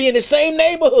tired and be in the same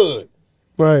neighborhood.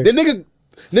 Right. The nigga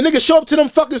show up to them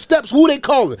fucking steps. Who they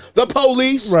calling? The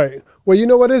police. Right. Well, you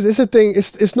know what it is? It's a thing.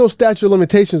 It's no statute of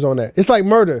limitations on that. It's like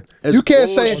murder. You can't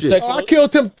say, I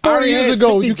killed him 30 years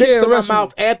ago. You can't arrest my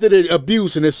mouth after the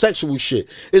abuse and the sexual shit.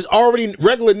 It's already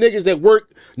regular niggas that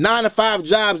work 9 to 5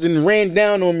 jobs and ran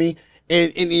down on me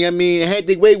and I mean, had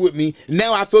their way with me.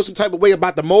 Now I feel some type of way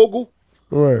about the mogul.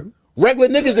 Right. Regular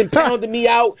niggas that pounded me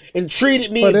out and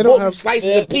treated me and bought me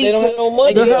slices of pizza. They don't have no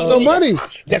money. They don't have no money.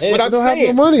 That's what I'm saying. They don't have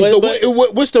no money. So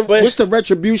what's the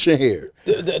retribution here?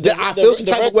 I feel some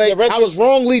type of way. I was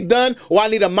wrongly done, or I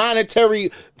need a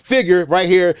monetary figure right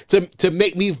here to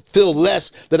make me feel less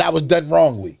that I was done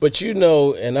wrongly. But you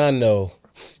know, and I know,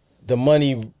 the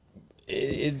money.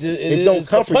 It don't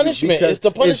comfort punishment. It's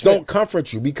the punishment. It don't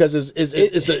comfort you because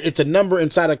it's a number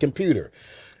inside a computer.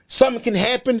 Something can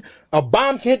happen. A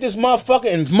bomb can hit this motherfucker,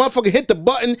 and motherfucker hit the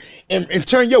button and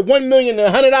turn your $1 million to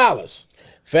 $100.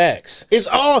 Facts. It's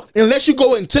all, unless you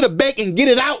go into the bank and get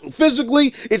it out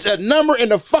physically, it's a number in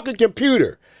the fucking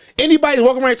computer. Anybody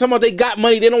walking around talking about they got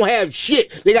money, they don't have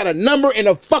shit. They got a number in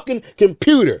a fucking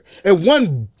computer. And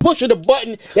one push of the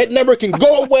button, that number can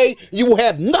go away, you will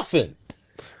have nothing.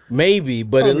 Maybe,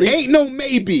 but at least ain't no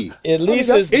maybe. At least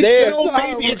it's there. No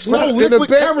maybe. It's no liquid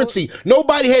currency.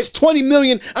 Nobody has 20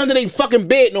 million under their fucking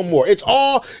bed no more. It's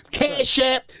all Cash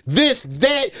App, this,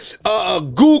 that,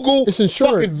 Google, it's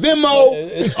insured. Fucking Venmo.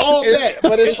 It's all that.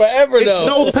 But it's forever though.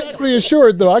 No, it's technically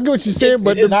insured though. I get what you're saying,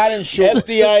 but it's not insured.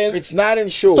 FDI. It's not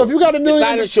insured. So if you got $1 million,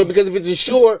 it's not insured because if it's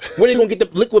insured, where are they gonna get the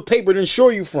liquid paper to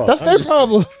insure you from? That's their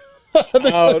problem. I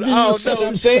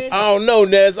don't know,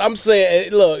 Ness. I'm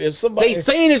saying, look, if somebody they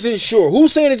saying it's insured,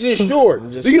 who's saying it's insured?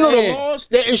 Do you know the laws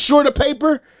that insure the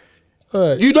paper?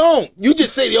 You don't. You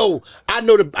just say, yo, I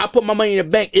know I put my money in the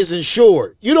bank. It's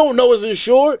insured. You don't know it's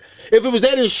insured. If it was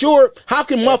that insured, how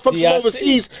can motherfuckers from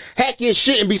overseas hack your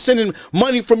shit and be sending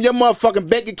money from your motherfucking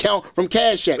bank account from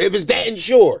Cash App? If it's that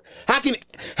insured, how can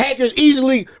hackers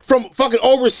easily from fucking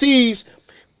overseas?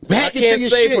 I can't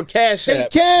say for Cash App.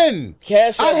 They can.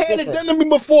 Cash App. I had it done to me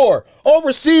before.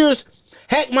 Overseers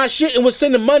hacked my shit and was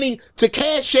sending money to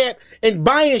Cash App and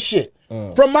buying shit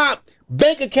from my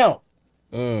bank account.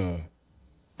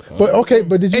 But okay,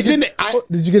 but did you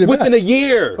get it within a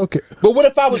year? Okay. But what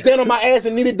if I was down on my ass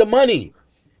and needed the money?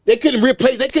 They couldn't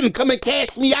replace. They couldn't come and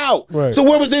cash me out. Right. So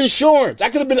where was the insurance?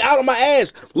 I could have been out on my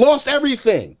ass, lost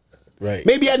everything. Right.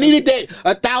 Maybe I needed that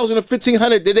 1,000 or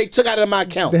 1,500 that they took out of my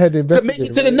account. They had to make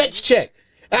it to the next check.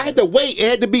 I had to wait. It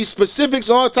had to be specifics,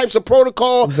 all types of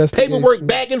protocol, paperwork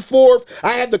back and forth.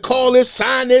 I had to call this,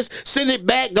 sign this, send it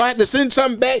back. Do I have to send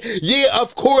something back? Yeah,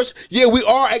 of course. Yeah, we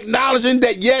are acknowledging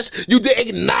that, yes, you did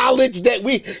acknowledge that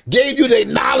we gave you the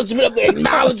acknowledgement of the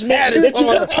acknowledgement that you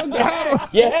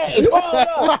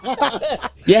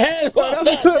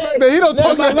He don't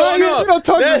talk his lawyer. He don't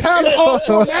talk his house. All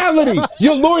formality.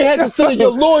 Your lawyer has to send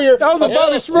your lawyer. That was a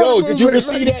Bobby Schmurda. Yo, did you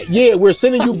receive that? Yeah, we're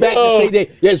sending you back to say that,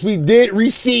 yes, we did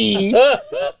receive. Yeah.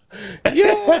 That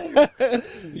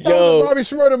was a Bobby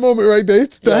Schmurda moment right there.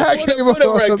 The hack for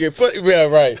the record.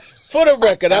 For the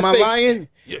record. Am I lying?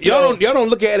 Y'all don't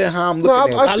look at it how I'm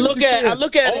looking at it. I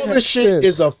look at all this shit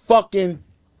is a fucking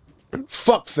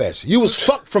fuck fest. You was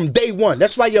fucked from day one.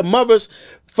 That's why your mother's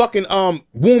fucking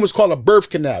womb is called a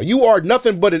birth canal. You are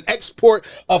nothing but an export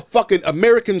of fucking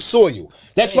American soil.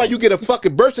 That's why you get a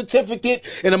fucking birth certificate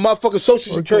and a motherfucking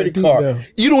social security card.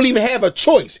 You don't even have a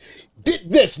choice.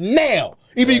 Did this now.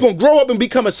 Either you're gonna grow up and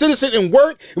become a citizen and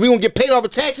work, and we're gonna get paid off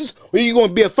of taxes, or you're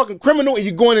gonna be a fucking criminal and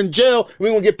you're going in jail, and we're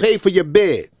gonna get paid for your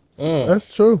bed.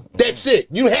 That's true. That's it.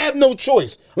 You have no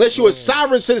choice unless you're a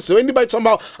sovereign citizen. Anybody talking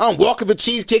about I'm walking for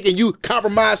cheesecake and you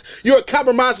compromise? You're a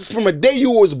compromiser from the day you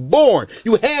was born.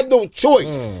 You have no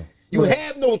choice. You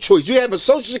have no choice. You have a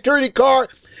social security card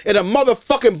and a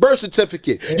motherfucking birth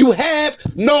certificate. You have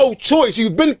no choice.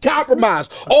 You've been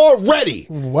compromised already.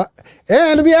 What?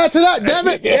 And to be add to that, damn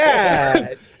it.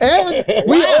 Yeah. And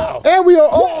we are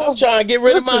all. I was trying to get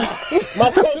rid of my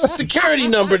social security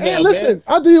number now, listen, man.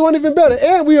 I'll do you one even better.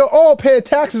 And we are all paying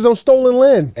taxes on stolen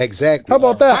land. Exactly. How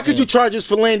about that? How could you charge us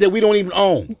for land that we don't even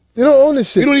own? You don't own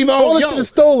this shit. You don't even own all this shit is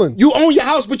stolen. You own your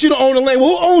house, but you don't own the land.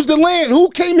 Well, who owns the land? Who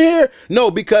came here? No,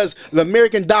 because the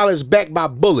American dollar is backed by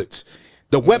bullets.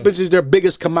 The weapons is their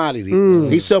biggest commodity.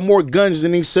 They sell more guns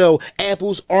than they sell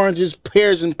apples, oranges,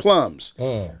 pears, and plums.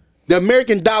 The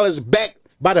American dollar is backed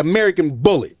by the American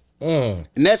bullet. And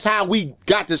that's how we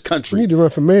got this country. You need to run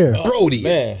for mayor. Brody.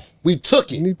 Man. We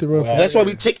took it. You need to run for That's why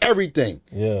we take everything.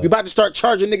 Yeah. We about to start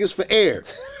charging niggas for air.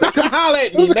 Now come holler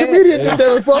at me, There's a man. comedian that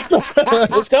did that.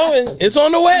 It's coming. It's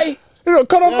on the way. You know,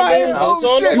 cut off my man, head. it's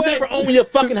on the You way. never own your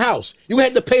fucking house. You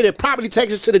had to pay the property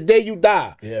taxes to the day you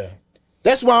die. Yeah.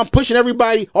 That's why I'm pushing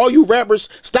everybody, all you rappers,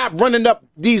 stop running up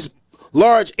these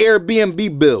large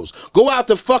Airbnb bills. Go out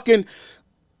to fucking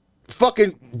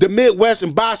the Midwest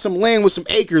and buy some land with some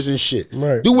acres and shit.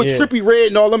 Right. Do what Trippie Redd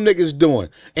and all them niggas doing.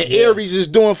 And Aries is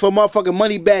doing for motherfucking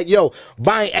money back. Yo,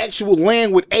 buying actual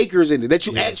land with acres in it that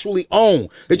you actually own.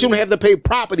 That you don't have to pay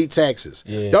property taxes.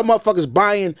 Y'all motherfuckers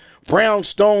buying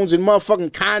brownstones and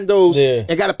motherfucking condos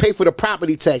and gotta pay for the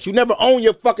property tax. You never own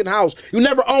your fucking house. You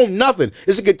never own nothing.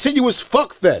 It's a continuous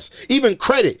fuck fest. Even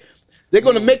credit. They're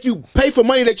gonna make you pay for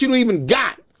money that you don't even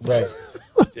got. Right.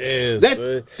 Yes,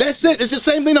 That's it. It's the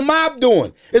same thing the mob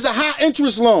doing. It's a high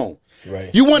interest loan. Right.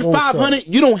 You want 500,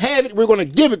 you don't have it, we're gonna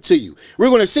give it to you.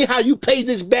 We're gonna see how you pay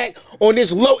this back on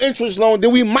this low interest loan,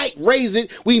 then we might raise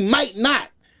it, we might not.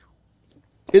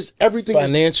 It's everything.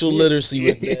 Financial literacy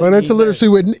with Financial literacy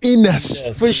with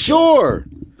Ness. For sure.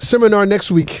 Seminar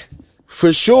next week.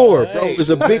 For sure, bro. It's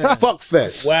a big fuck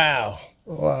fest. Wow.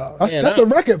 Wow, that's a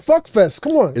record. Fuck fest.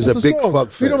 Come on, It's a big song. fuck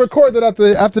fest. We don't record that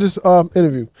after this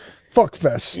interview. Fuck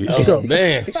fest. Let's go.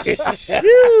 Man.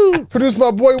 Produced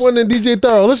by Boy One and DJ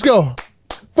Thoro. Let's go.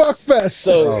 Fuck fest.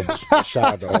 So Shout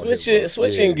out to all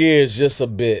switching gears just a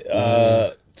bit.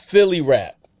 Philly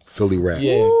rap. Philly rap.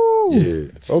 Yeah. Yeah.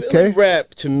 Philly rap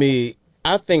to me,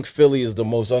 I think Philly is the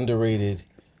most underrated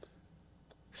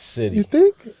city. You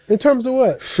think? In terms of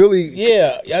what? Philly,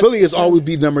 Philly has so. always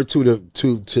been number two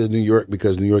to New York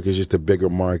because New York is just a bigger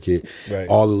market. Right.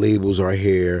 All the labels are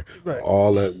here. Right.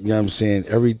 All the, you know what I'm saying?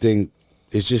 Everything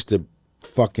is just a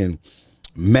fucking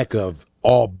mecca of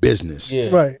all business. Yeah.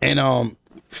 Right. And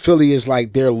Philly is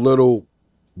like their little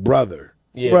brother.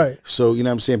 Yeah. Right. So, you know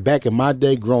what I'm saying? Back in my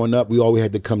day growing up, we always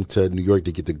had to come to New York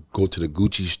to go to the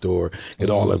Gucci store, get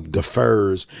all of the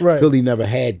furs. Right. Philly never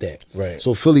had that. Right.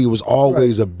 So Philly was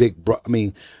always a big,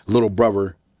 little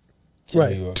brother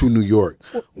Right. to New York.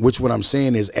 Which what I'm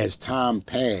saying is as time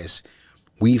passed,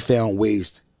 we found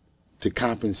ways to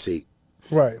compensate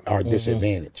Right. our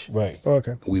disadvantage. Right.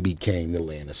 Okay. We became the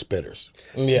land of spitters.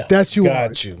 Yeah. That's you.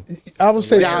 Got you. I would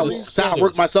say I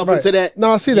work myself Right. into that.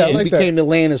 No, I see that. I We like became the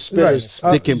land of spitters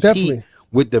Right. to compete Definitely.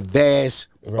 with the vast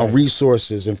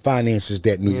resources and finances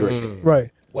that New York had.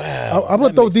 Right. Wow. I'm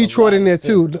gonna throw Detroit in there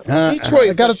too. Detroit.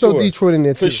 I gotta throw Detroit in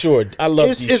there too. For sure. I love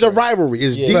It's Detroit. a rivalry.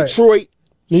 It's Yeah. Detroit,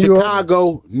 New York.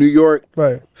 Chicago, New York,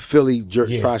 Right. Philly,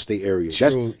 tri-state area.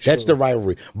 True, That's the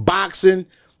rivalry. Boxing,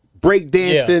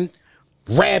 breakdancing,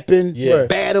 rapping, Yeah.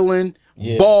 battling,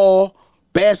 ball,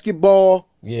 basketball.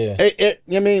 Yeah.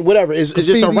 I mean, whatever. It's just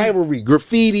a Graffiti. rivalry.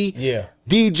 Graffiti, Yeah.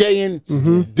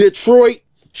 DJing, Detroit,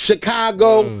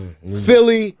 Chicago,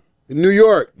 Philly, New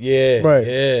York. Yeah. Right.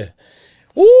 Yeah.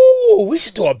 Ooh, we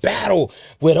should do a battle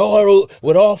with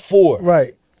all four.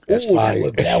 Right. That's Ooh,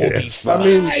 fire. that would be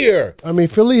fire. I mean,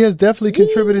 Philly has definitely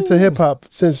contributed to hip hop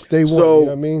since day one. So, You know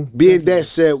what I mean, being that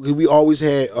said, we always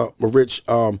had a rich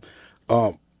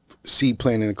seed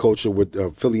planting and culture with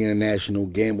Philly International,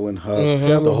 Gambling Hub,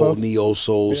 the whole neo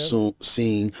soul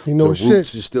scene. You know the shit.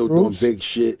 Roots is still Roots. doing big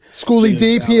shit. Schoolie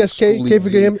D, PSK, Schoolie can't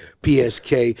forget him.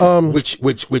 PSK,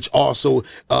 which also 3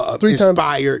 times.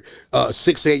 inspired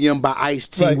 6 a.m. by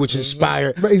Ice-T, Right. which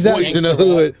inspired Right, exactly. Boys in the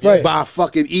Hood Right. by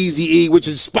fucking Eazy-E, which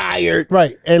inspired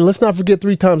Right. And let's not forget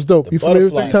 3 Times Dope. You familiar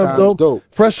with 3 Butterfly. Times Dope?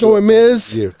 Fresco and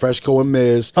Miz. Yeah, Freshco and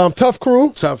Miz, Tough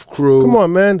Crew. Tough Crew. Come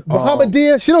on, man.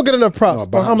 Bahamadia. She don't get enough props. No,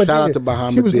 Bahamadia. shout out to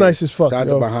Bahamadia. She was nice as fuck. Shout out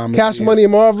to yo. Bahamadia. Cash Money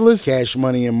and Marvelous. Cash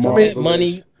Money and Marvelous.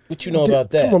 Money. What you know about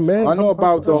that? Come on, man. I know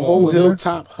about the whole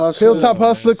Hilltop Hustler. Hilltop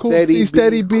Hustler, Cool C,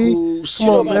 Steady B. Cool, Come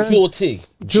on, man. Jewel T.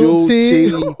 Jewel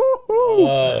T.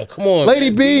 Come on, Lady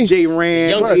man. B. DJ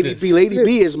Rand, Lady B. Lady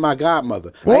B is my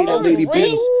godmother. I eat at Lady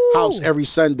B's house every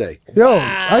Sunday. Yo,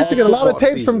 I used to get a lot of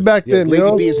tapes from back then, Lady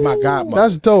yo. B is my godmother.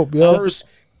 That's dope, yo. First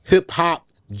hip-hop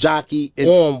jockey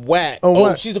on wax. On Oh,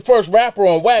 wax. she's the first rapper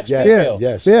on wax. Yes, female,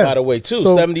 yes. Yeah. By the way, too,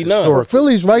 So, 79.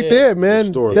 Philly's right there, man.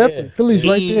 Historic. Definitely. Philly's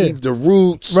right there. Eve, The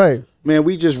Roots. Right. Man,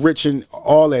 we just rich in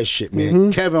all that shit,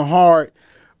 man. Kevin Hart,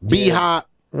 B-Hop.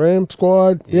 Ram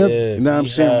Squad. Yep. Yeah, You know what I'm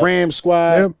saying? Ram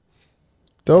Squad. Yep.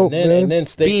 Dope, man. And then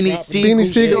State Beanie Property. Beanie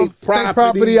Siegel, State State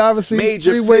Property, obviously.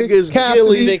 Major Freeway, Figures,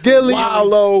 Cassidy, Gilly, You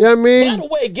Wallow. know what I mean? By the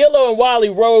way, Gillo and Wally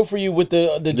rode for you with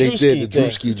the They Drewski did the thing.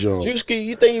 Drewski joint. Drewski,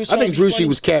 you think he was I trying think to be Drewski funny?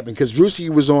 was capping because Drewski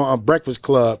was on Breakfast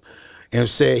Club and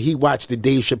said he watched the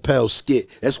Dave Chappelle skit.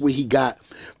 That's where he got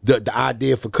the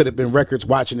idea for Could Have Been Records,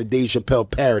 watching the Dave Chappelle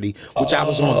parody, which I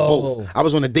was on both. I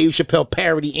was on the Dave Chappelle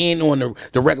parody and on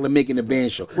the regular Making the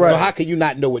Band show. Right. So how could you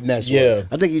not know what Ness was?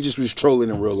 I think he just was trolling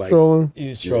in real life. Trolling. He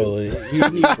was trolling. He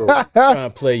trying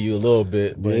to play you a little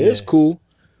bit. But Yeah, it's cool.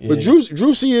 But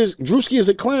Drewski is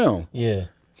a clown. Yeah.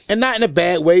 And not in a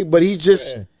bad way, but he's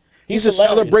just... He's a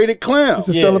hilarious. celebrated clown. He's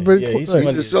a celebrated yeah, he's clown.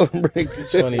 funny. He's a celebrated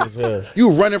It's funny as hell.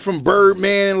 You running from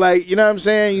Birdman, like, you know what I'm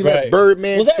saying? You let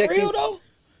Birdman Was that check real you. though?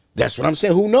 That's what I'm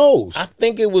saying. Who knows? I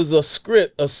think it was a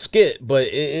skit,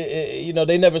 but you know,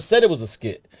 they never said it was a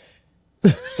skit.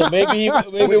 So maybe it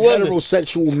wasn't.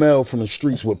 Heterosexual male from the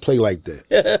streets would play like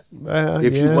that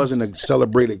if he wasn't a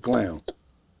celebrated clown.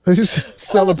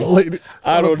 Celebrated.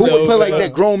 I don't Who know. would play like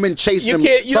that? Grown men chasing him,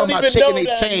 You don't talking about even checking know their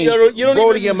that. chain, You don't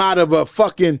voting even- him out of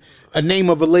a name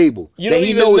of a label. You that don't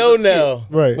he even knows know is a skit. now,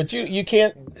 Right. But you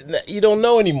can't. You don't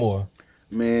know anymore.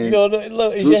 Man, You know,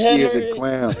 look, is your Drewski head is a hurt?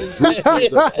 clown. Drewski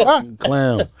is a fucking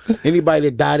clown. Anybody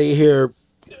that dyed their hair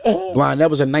blind, that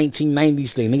was a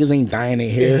 1990s thing. Niggas ain't dyeing their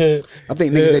hair. I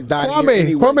think niggas that dyed their hair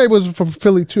anyway. Kwame was from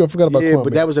Philly too. I forgot about Kwame. Yeah,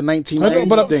 but that was a 1990s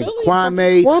but thing. Philly?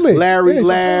 Kwame, Larry Yeah,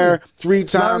 Lair, Three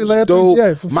Times Larry, Dope,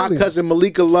 yeah, from my Philly. cousin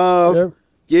Malika Love. Yep.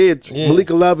 Yeah,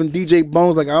 Malika Love and DJ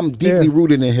Bones. Like, I'm deeply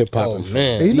rooted in hip hop. Oh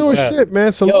man, He doing shit,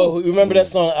 man. So Yo, remember that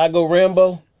song "I Go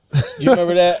Rambo"? You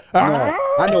remember that? No,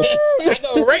 I know. I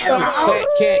Go Rambo. Fat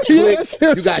Cat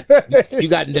Click. You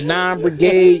got the Nine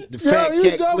Brigade, the Fat you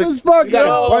Cat dumb Click. as fuck, You got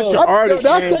a bunch of artists,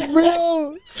 That's man. a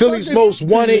real Philly's Most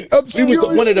Wanted. He was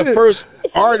one of the shit. first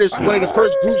artists, one of the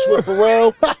first groups with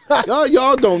Pharrell.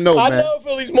 Y'all don't know, I man. know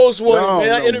Philly's Most Wanted, No,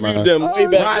 man. I no, interviewed man. them way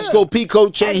back. Roscoe Pico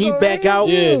Chain, he back out.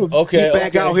 Yeah, okay, He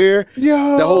back okay. out here.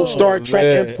 Yo. The whole Star Trek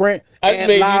man. imprint. I Ab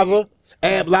made you- Lava.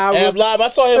 Ab Lava. Ab Live. I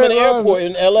saw him in the Ab Live. airport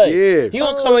in L.A. Yeah. He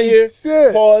gonna come in here.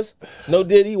 shit. Pause. No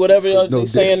Diddy. Whatever y'all No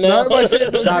saying Diddy. now. Everybody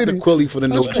saying no Shout out to Diddy. Quilly for the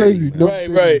no That's crazy. Diddy. No Right,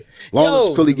 Diddy. right. Long Yo,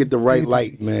 as Philly get the right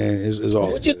light, man, is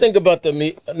all. what you think about the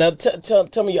Meek? Now,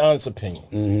 tell me your honest opinion.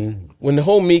 Mm-hmm. When the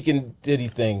whole Meek and Diddy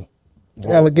thing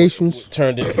Allegations.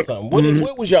 turned into something,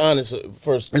 what was your honest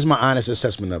first? It's my honest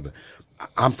assessment of it.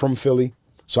 I'm from Philly,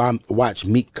 so I watch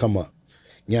Meek come up.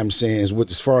 You know what I'm saying?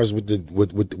 As far as with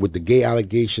the gay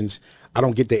allegations, I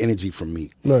don't get the energy from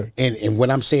Meek. Right. And what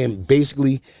I'm saying,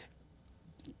 basically,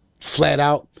 flat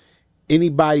out,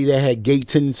 anybody that had gay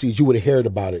tendencies, you would have heard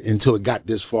about it until it got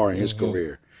this far in his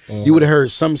career. You would have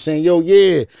heard some saying, yo,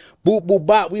 yeah, boop, boop,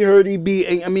 bop. We heard he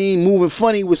be, moving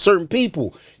funny with certain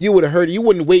people. You would have heard it. You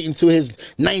wouldn't wait until his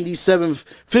 97th,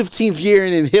 15th year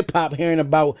in hip hop hearing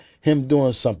about him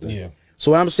doing something. Yeah.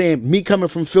 So what I'm saying, me coming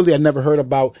from Philly, I never heard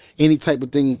about any type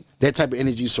of thing, that type of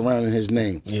energy surrounding his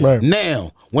name. Right.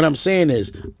 Now, what I'm saying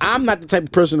is, I'm not the type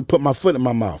of person to put my foot in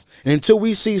my mouth. And until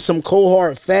we see some cold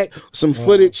hard fact, some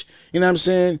footage, you know what I'm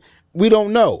saying? We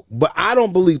don't know. But I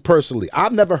don't believe personally.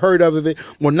 I've never heard of it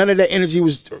where none of that energy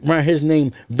was around his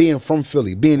name being from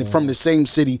Philly, being from the same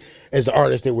city as the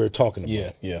artist that we're talking about.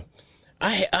 Yeah, yeah.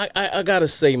 I gotta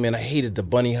say, man, I hated the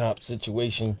bunny hop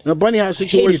situation. The bunny hop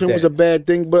situation was a bad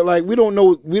thing, but like we don't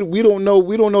know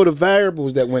the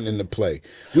variables that went into play.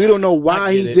 We don't know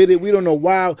why he did it. We don't know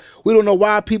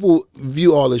why people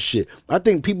view all this shit. I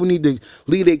think people need to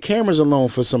leave their cameras alone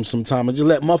for some time and just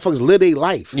let motherfuckers live their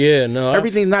life. Yeah, no.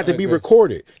 Everything's not to be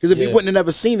recorded. Because if we wouldn't have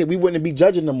never seen it, we wouldn't be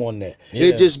judging them on that. Yeah.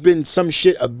 It just been some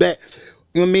shit, a bet.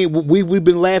 You know what I mean? We've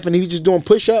been laughing. He was just doing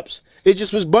push-ups. It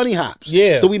just was bunny hops.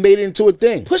 Yeah. So we made it into a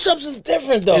thing. Push-ups is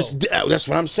different, though. That's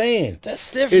what I'm saying. That's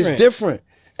different. It's different.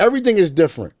 Everything is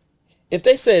different. If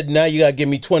they said, now you gotta give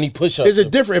me 20 push-ups. Is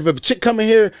it different? If a chick come in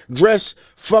here dressed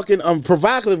fucking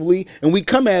provocatively and we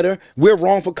come at her, we're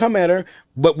wrong for come at her,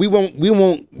 but we won't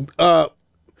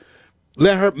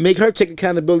make her take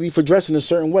accountability for dressing a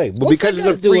certain way. But What's because that it's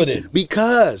a got to do free, with it?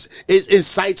 because it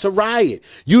incites a riot.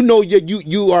 You know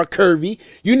you are curvy.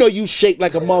 You know you shaped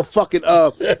like a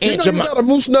motherfucking You know you got a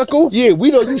moose knuckle. Yeah,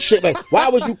 we know you shaped like. Why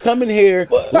would you come in here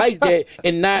like that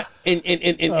and not and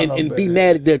be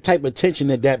mad at the type of attention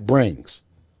that brings?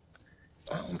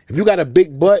 If you got a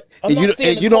big butt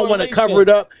and you don't want to cover it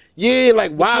up, yeah,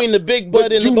 like why? Between the big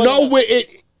butt and you the know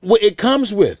what it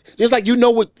comes with. Just like you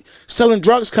know what selling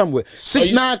drugs come with.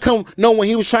 6ix9ine know when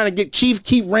he was trying to get Chief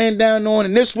Keef ran down on,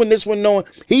 and this one knowing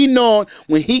he knowing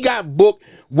when he got booked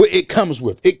what it comes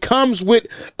with. It comes with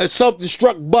a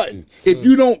self-destruct button. If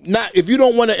you don't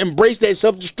want to embrace that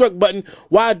self-destruct button,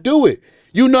 why do it?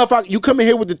 You know, if you come in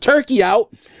here with the turkey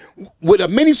out with a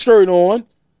mini skirt on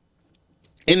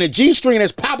and a G-string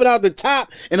that's popping out the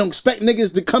top and don't expect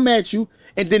niggas to come at you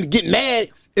and then get mad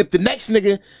if the next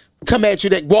nigga come at you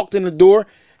that walked in the door,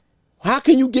 how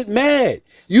can you get mad?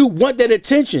 You want that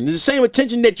attention. It's the same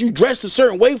attention that you dress a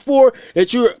certain way for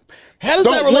that you're. How does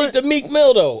that relate to Meek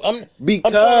Mill though?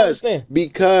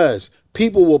 Because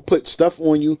people will put stuff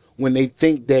on you when they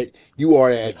think that you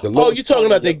are at the lowest. Oh, you're talking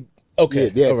about they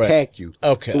attack you.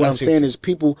 Okay. So what I'm saying is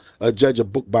people judge a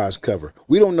book by its cover.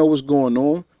 We don't know what's going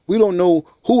on. We don't know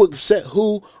who upset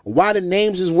who, why the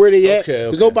names is where they at.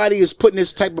 Because nobody is putting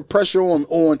this type of pressure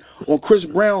on Chris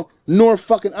Brown nor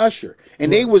fucking Usher.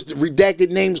 And they was redacted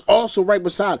names also right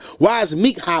beside. Why is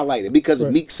Meek highlighted? Because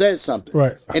Meek said something.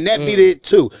 Right. And that be it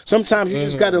too. Sometimes you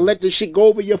just got to let this shit go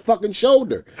over your fucking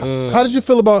shoulder. How did you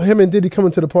feel about him and Diddy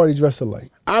coming to the party dressed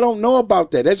alike? I don't know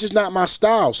about that. That's just not my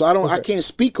style. So I can't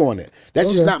speak on it.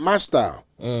 That's just not my style.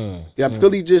 Yeah,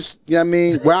 Philly just, you know what I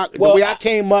mean? The way I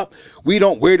came up, we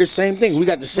don't wear the same thing. We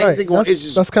got the same thing on.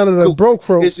 That's kind of the broke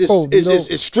code.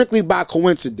 It's strictly by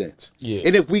coincidence. Yeah.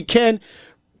 And if we can,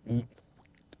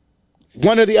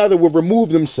 one or the other will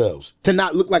remove themselves to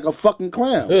not look like a fucking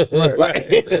clown. Like,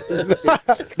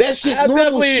 that's just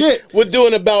normal shit. We're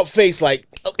doing about face like.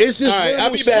 It's just all right,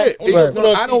 I'll be back.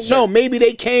 I don't know. Maybe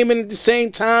they came in at the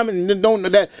same time and don't know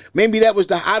that. Maybe that was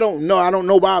I don't know. I don't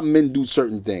know why men do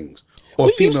certain things.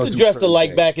 We used to dress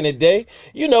alike back in the day,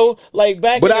 you know, like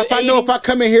back. But in if I know if I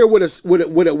come in here with a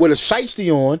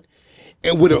shiesty on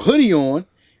and with a hoodie on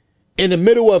in the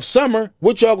middle of summer,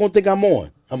 what y'all gonna think I'm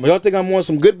on? Y'all think I'm on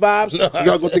some good vibes?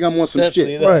 Y'all gonna think I'm on some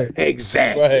shit? Right.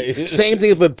 Exactly. Right. Same thing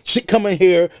if a chick come in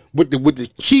here with the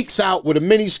cheeks out, with a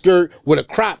mini skirt, with a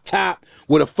crop top,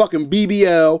 with a fucking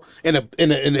BBL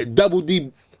and a double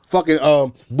D fucking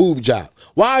boob job.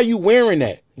 Why are you wearing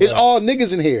that? It's all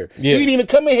niggas in here. You ain't even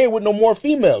come in here with no more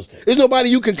females. There's nobody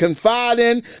you can confide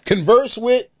in, converse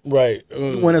with. Right.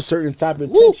 You want a certain type of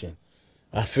attention.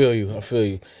 I feel you. Yeah,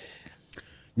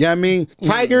 you know I mean,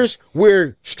 tigers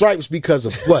wear stripes because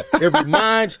of what? It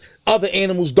reminds other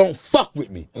animals don't fuck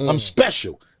with me. I'm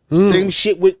special. Same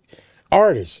shit with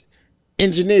artists,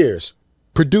 engineers,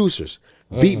 producers,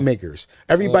 beat makers.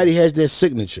 Everybody has their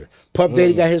signature. Puff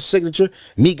Daddy got his signature.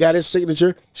 Meek got his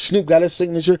signature. Snoop got his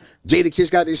signature. Jadakiss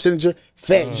got his signature.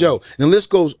 Fat Joe. And the list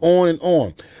goes on and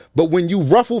on. But when you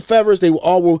ruffle feathers, they will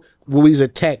always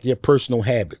attack your personal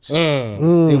habits.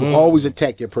 They will always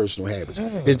attack your personal habits.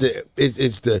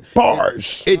 It's the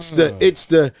bars.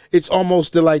 It's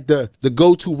almost like the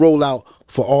go-to rollout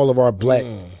for all of our black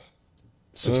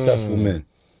successful men.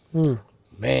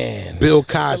 Man, Bill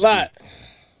Cosby,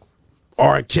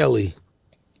 R. Kelly,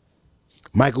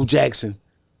 Michael Jackson.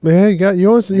 Man,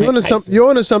 you're onto something. You're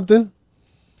onto something.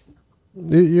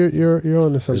 You're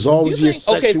onto something. There's always your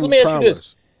sexual okay, so let me ask you prowess.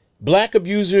 this: black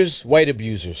abusers, white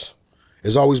abusers.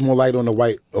 There's always more light on the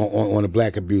white on the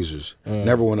black abusers.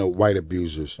 Never on the white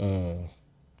abusers.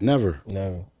 Never.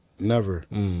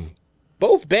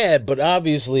 Both bad, but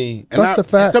obviously. And That's the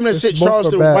fact. some of the shit Both are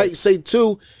Charleston bad. White say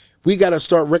too, we got to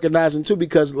start recognizing too,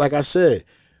 because like I said,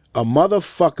 a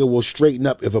motherfucker will straighten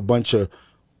up if a bunch of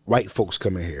white folks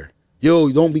come in here. Yo,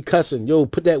 don't be cussing. Yo,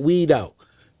 put that weed out.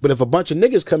 But if a bunch of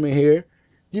niggas come in here,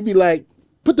 you be like,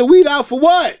 put the weed out for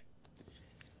what?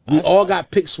 We all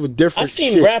got picks for different shit.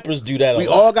 I seen rappers do that a lot. We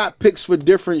all got picks for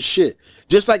different shit.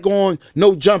 Just like on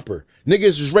No Jumper.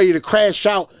 Niggas is ready to crash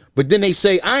out, but then they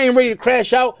say, I ain't ready to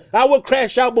crash out. I would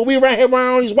crash out, but we right here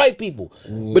around all these white people.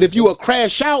 But if you a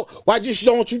crash out, why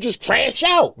don't you just crash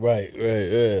out? Right,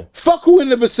 yeah. Fuck who in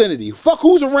the vicinity. Fuck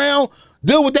who's around.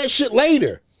 Deal with that shit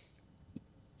later.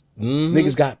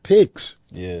 Niggas got picks.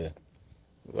 Yeah.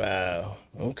 Wow.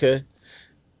 Okay.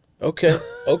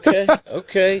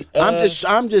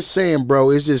 I'm just saying,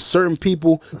 bro. It's just certain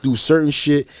people do certain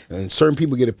shit, and certain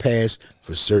people get a pass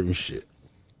for certain shit.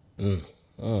 Okay.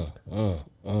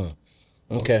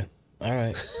 All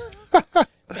right.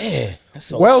 Man,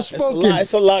 that's a Well lot. spoken.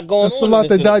 It's a lot going on. That's a lot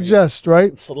to digest,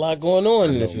 right? It's a lot going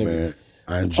on in this interview. Man,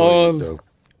 I enjoy it though.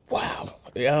 Wow.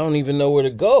 I don't even know where to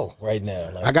go right now.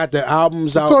 Like, I got the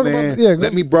albums out, man.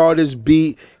 Let Me Borrow This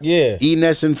Beat. Yeah.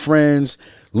 Ness and Friends,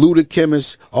 Luda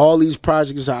Chemist. All these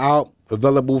projects are out,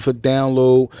 available for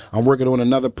download. I'm working on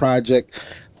another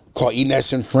project called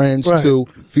Ness and Friends too,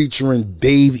 featuring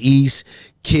Dave East,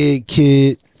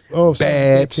 Kid,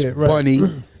 Babs, Bunny.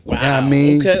 Wow. You know what I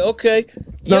mean? Okay.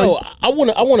 Yo, I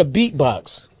wanna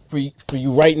beatbox for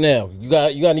you right now. You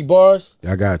got any bars?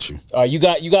 I got you. You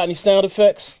got any sound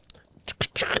effects?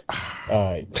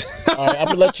 All right. I'm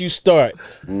gonna let you start.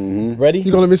 Ready?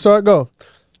 You gonna let me start? Go.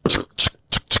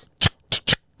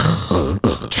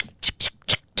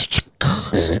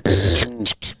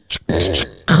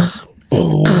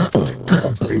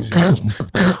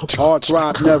 Hard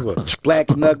rock never, black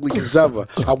and ugly as ever.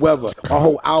 However, my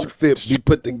whole outfit be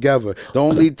put together. The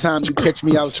only time you catch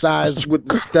me outside is with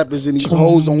the steppers, and these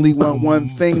hoes only want one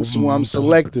thing, so I'm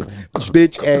selective.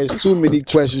 Bitch asks too many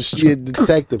questions, she a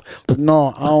detective. But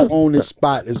no, I don't own this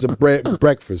spot. It's a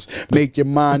breakfast. Make your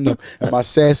mind up. And my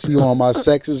sassy on my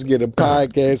sexes get a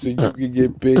podcast, and you can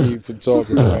get paid for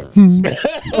talking about it.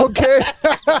 Okay.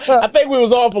 I think we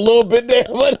was off a little bit there,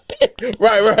 but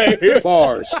right.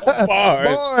 Bars.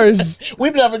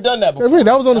 We've never done that before. Wait,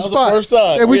 that was on the spot. The first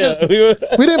time. Yeah, we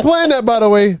didn't plan that, by the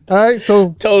way. All right,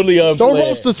 so totally unplanned. Don't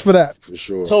roast us for that. For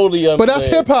sure. Totally unplanned. But that's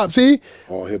hip hop. See,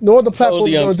 all hip-hop. No other platform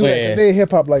Totally gonna do that because they ain't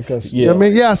hip hop like us. Yeah. You know what I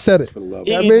mean? Yeah, I said it.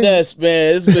 Ness,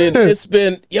 man, it's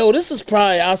been yo. This is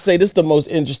probably, I'll say, this is the most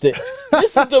interesting.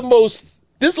 This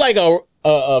is like a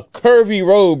curvy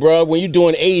road, bro. When you're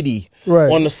doing 80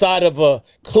 on the side of a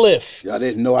cliff. Y'all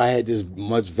didn't know I had this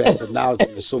much vast knowledge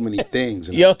of so many things.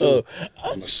 And yo,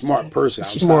 I'm a smart person. I'm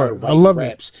smart. I love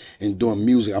raps and doing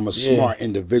music. I'm a smart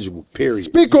individual. Period.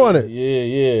 Speak on it.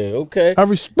 Yeah. Okay. I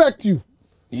respect you.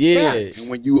 Yeah. And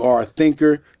when you are a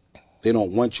thinker, they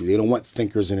don't want you. They don't want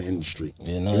thinkers in the industry.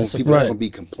 Yeah, no, they that's want people a that fact. gonna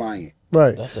be compliant.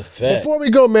 Right. That's a fact. Before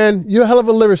we go, man, you're a hell of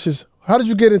a lyricist. How did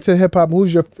you get into hip hop?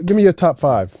 Give me your top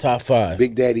 5. Top 5.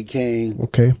 Big Daddy Kane.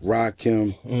 Okay.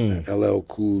 Rakim. LL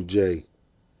Cool J. You know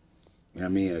what I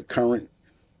mean? A current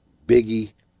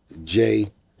Biggie,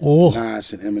 Jay,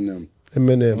 Ness, and Eminem.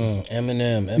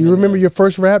 Eminem. You remember your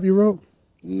first rap you wrote?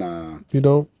 Nah. You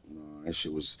don't? That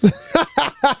shit was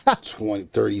 20,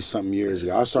 30 something years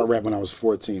ago. I started rapping when I was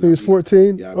 14. You was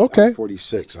 14? Yeah, okay. I'm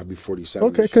 46. I'll be 47.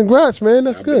 Okay, congrats, man.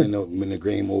 That's I've good. been in the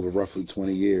game over roughly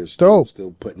 20 years. Dope.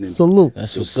 Still putting in. Salute.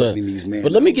 That's what's up. These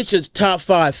But let me get your top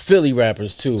 5 Philly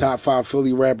rappers too. Top 5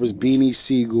 Philly rappers: Beanie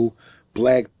Siegel,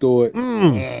 Black Thought,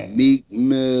 Meek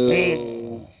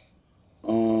Mill,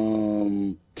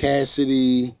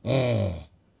 Cassidy.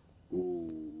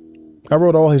 I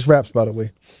wrote all his raps, by the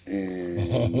way.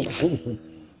 And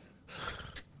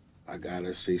I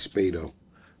gotta say Spado.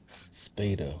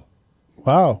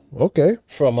 Wow. Okay.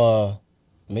 From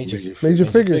Major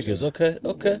Figures. Okay.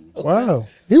 Wow.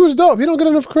 He was dope. He don't get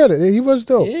enough credit. He was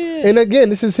dope. Yeah. And again,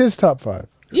 this is his top 5.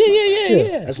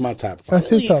 Yeah. That's my top 5. That's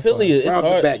his top 5. Philly is Right off the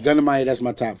hard. bat, gun to my head, that's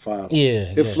my top 5.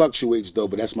 Yeah. It fluctuates though,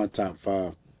 but that's my top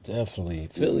 5. Definitely.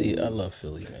 Philly. I love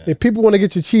Philly, man. If people want to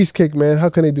get your cheesecake, man, how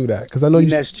can they do that? Because I know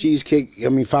Ness Cheesecake. I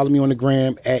mean, follow me on the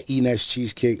gram at Ness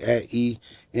Cheesecake at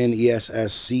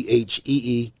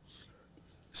ENESSCHEECAKE.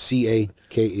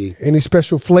 Any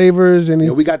special flavors?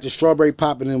 Yeah, we got the strawberry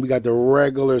popping and we got the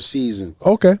regular season.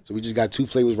 Okay. So we just got 2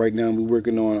 flavors right now. We're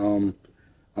working on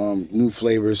new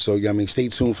flavors. So I mean, stay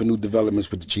tuned for new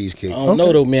developments with the cheesecake. I don't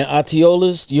know though, man.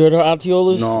 Atiolas. You heard of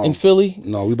Atiolas in Philly?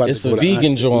 No, we about it's to go a to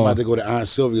vegan We joint. about to go to Aunt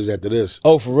Sylvia's after this.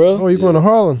 Oh, for real? Oh, you're going to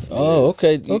Harlem. Oh,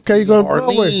 okay. Okay, you're going to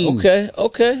Harlem. Broadway.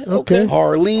 Okay.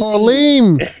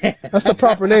 Harlem. That's the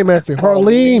proper name, actually.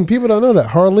 Harlem. People don't know that.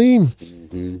 Harlem.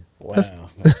 Wow.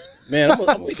 Man,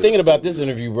 I'm thinking about this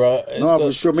interview, bro.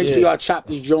 For sure. Make sure y'all chop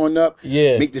this joint up.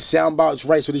 Yeah. Make the sound bites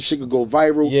right so this shit could go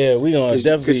viral. Yeah, we gonna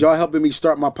definitely. Because y'all helping me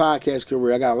start my podcast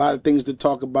career. I got a lot of things to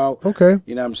talk about. Okay.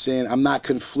 You know what I'm saying? I'm not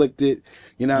conflicted.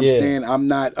 You know what I'm saying? I'm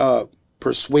not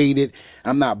persuaded.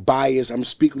 I'm not biased. I'm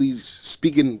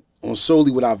speaking on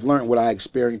solely what I've learned, what I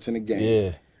experienced in the game.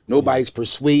 Yeah. Nobody's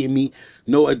persuading me.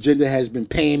 No agenda has been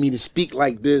paying me to speak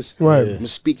like this. Right. I'm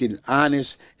speaking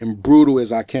honest and brutal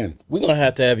as I can. We're gonna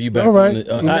have to have you back. All right.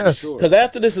 Because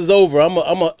after this is over, I'm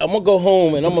gonna go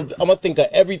home and I'm gonna think of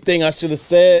everything I should have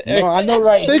said. No, I know,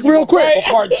 right? Think real quick.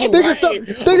 Part 2. Think of something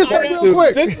real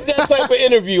quick. This is that type of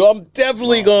interview. I'm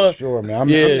definitely going. Sure, man. I'm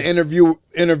the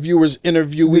interviewer's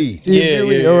interviewee.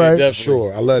 Yeah, all right. definitely.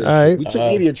 Sure, I love it. All right. We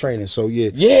took media training, so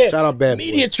yeah. Shout out Bad Boy.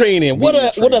 Media training. What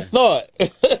a thought.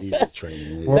 Media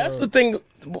training. Yeah. That's the thing,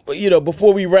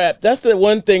 before we wrap, that's the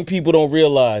one thing people don't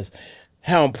realize.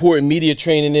 how important media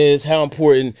training is, how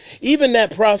important even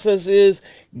that process is,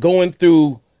 going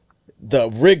through the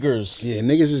rigors. Yeah,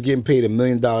 niggas is getting paid $1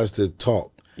 million to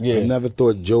talk. Yeah. I never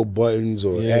thought Joe Buttons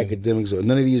or academics or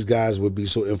none of these guys would be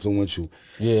so influential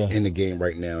in the game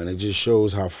right now. And it just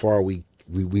shows how far we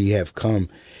have come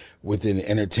within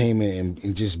entertainment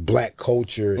and just black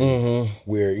culture, and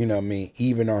where, you know what I mean,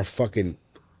 even our fucking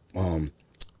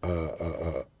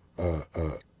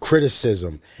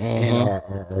criticism and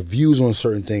our views on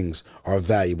certain things are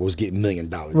valuable. It's getting $1 million.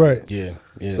 Right. Yeah.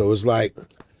 So it's like,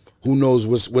 who knows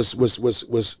what's in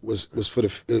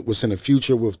the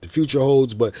future, what the future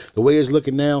holds. But the way it's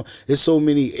looking now, there's so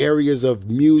many areas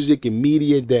of music and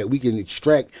media that we can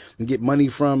extract and get money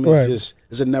from. It's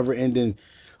it's a never ending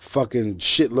fucking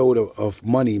shitload of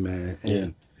money, man.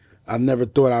 And I never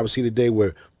thought I would see the day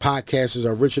where podcasters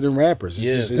are richer than rappers.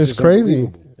 It's just crazy.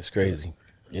 It's crazy.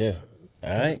 Yeah.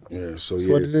 All right. Yeah, so that's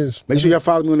what it is. Make sure y'all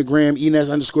follow me on the gram,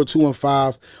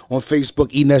 Eness_215 on Facebook,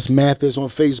 Eness Mathis on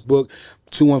Facebook,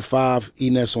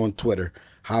 215 Eness on Twitter.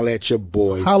 Holla at your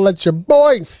boy. Holla at your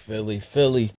boy.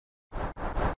 Philly.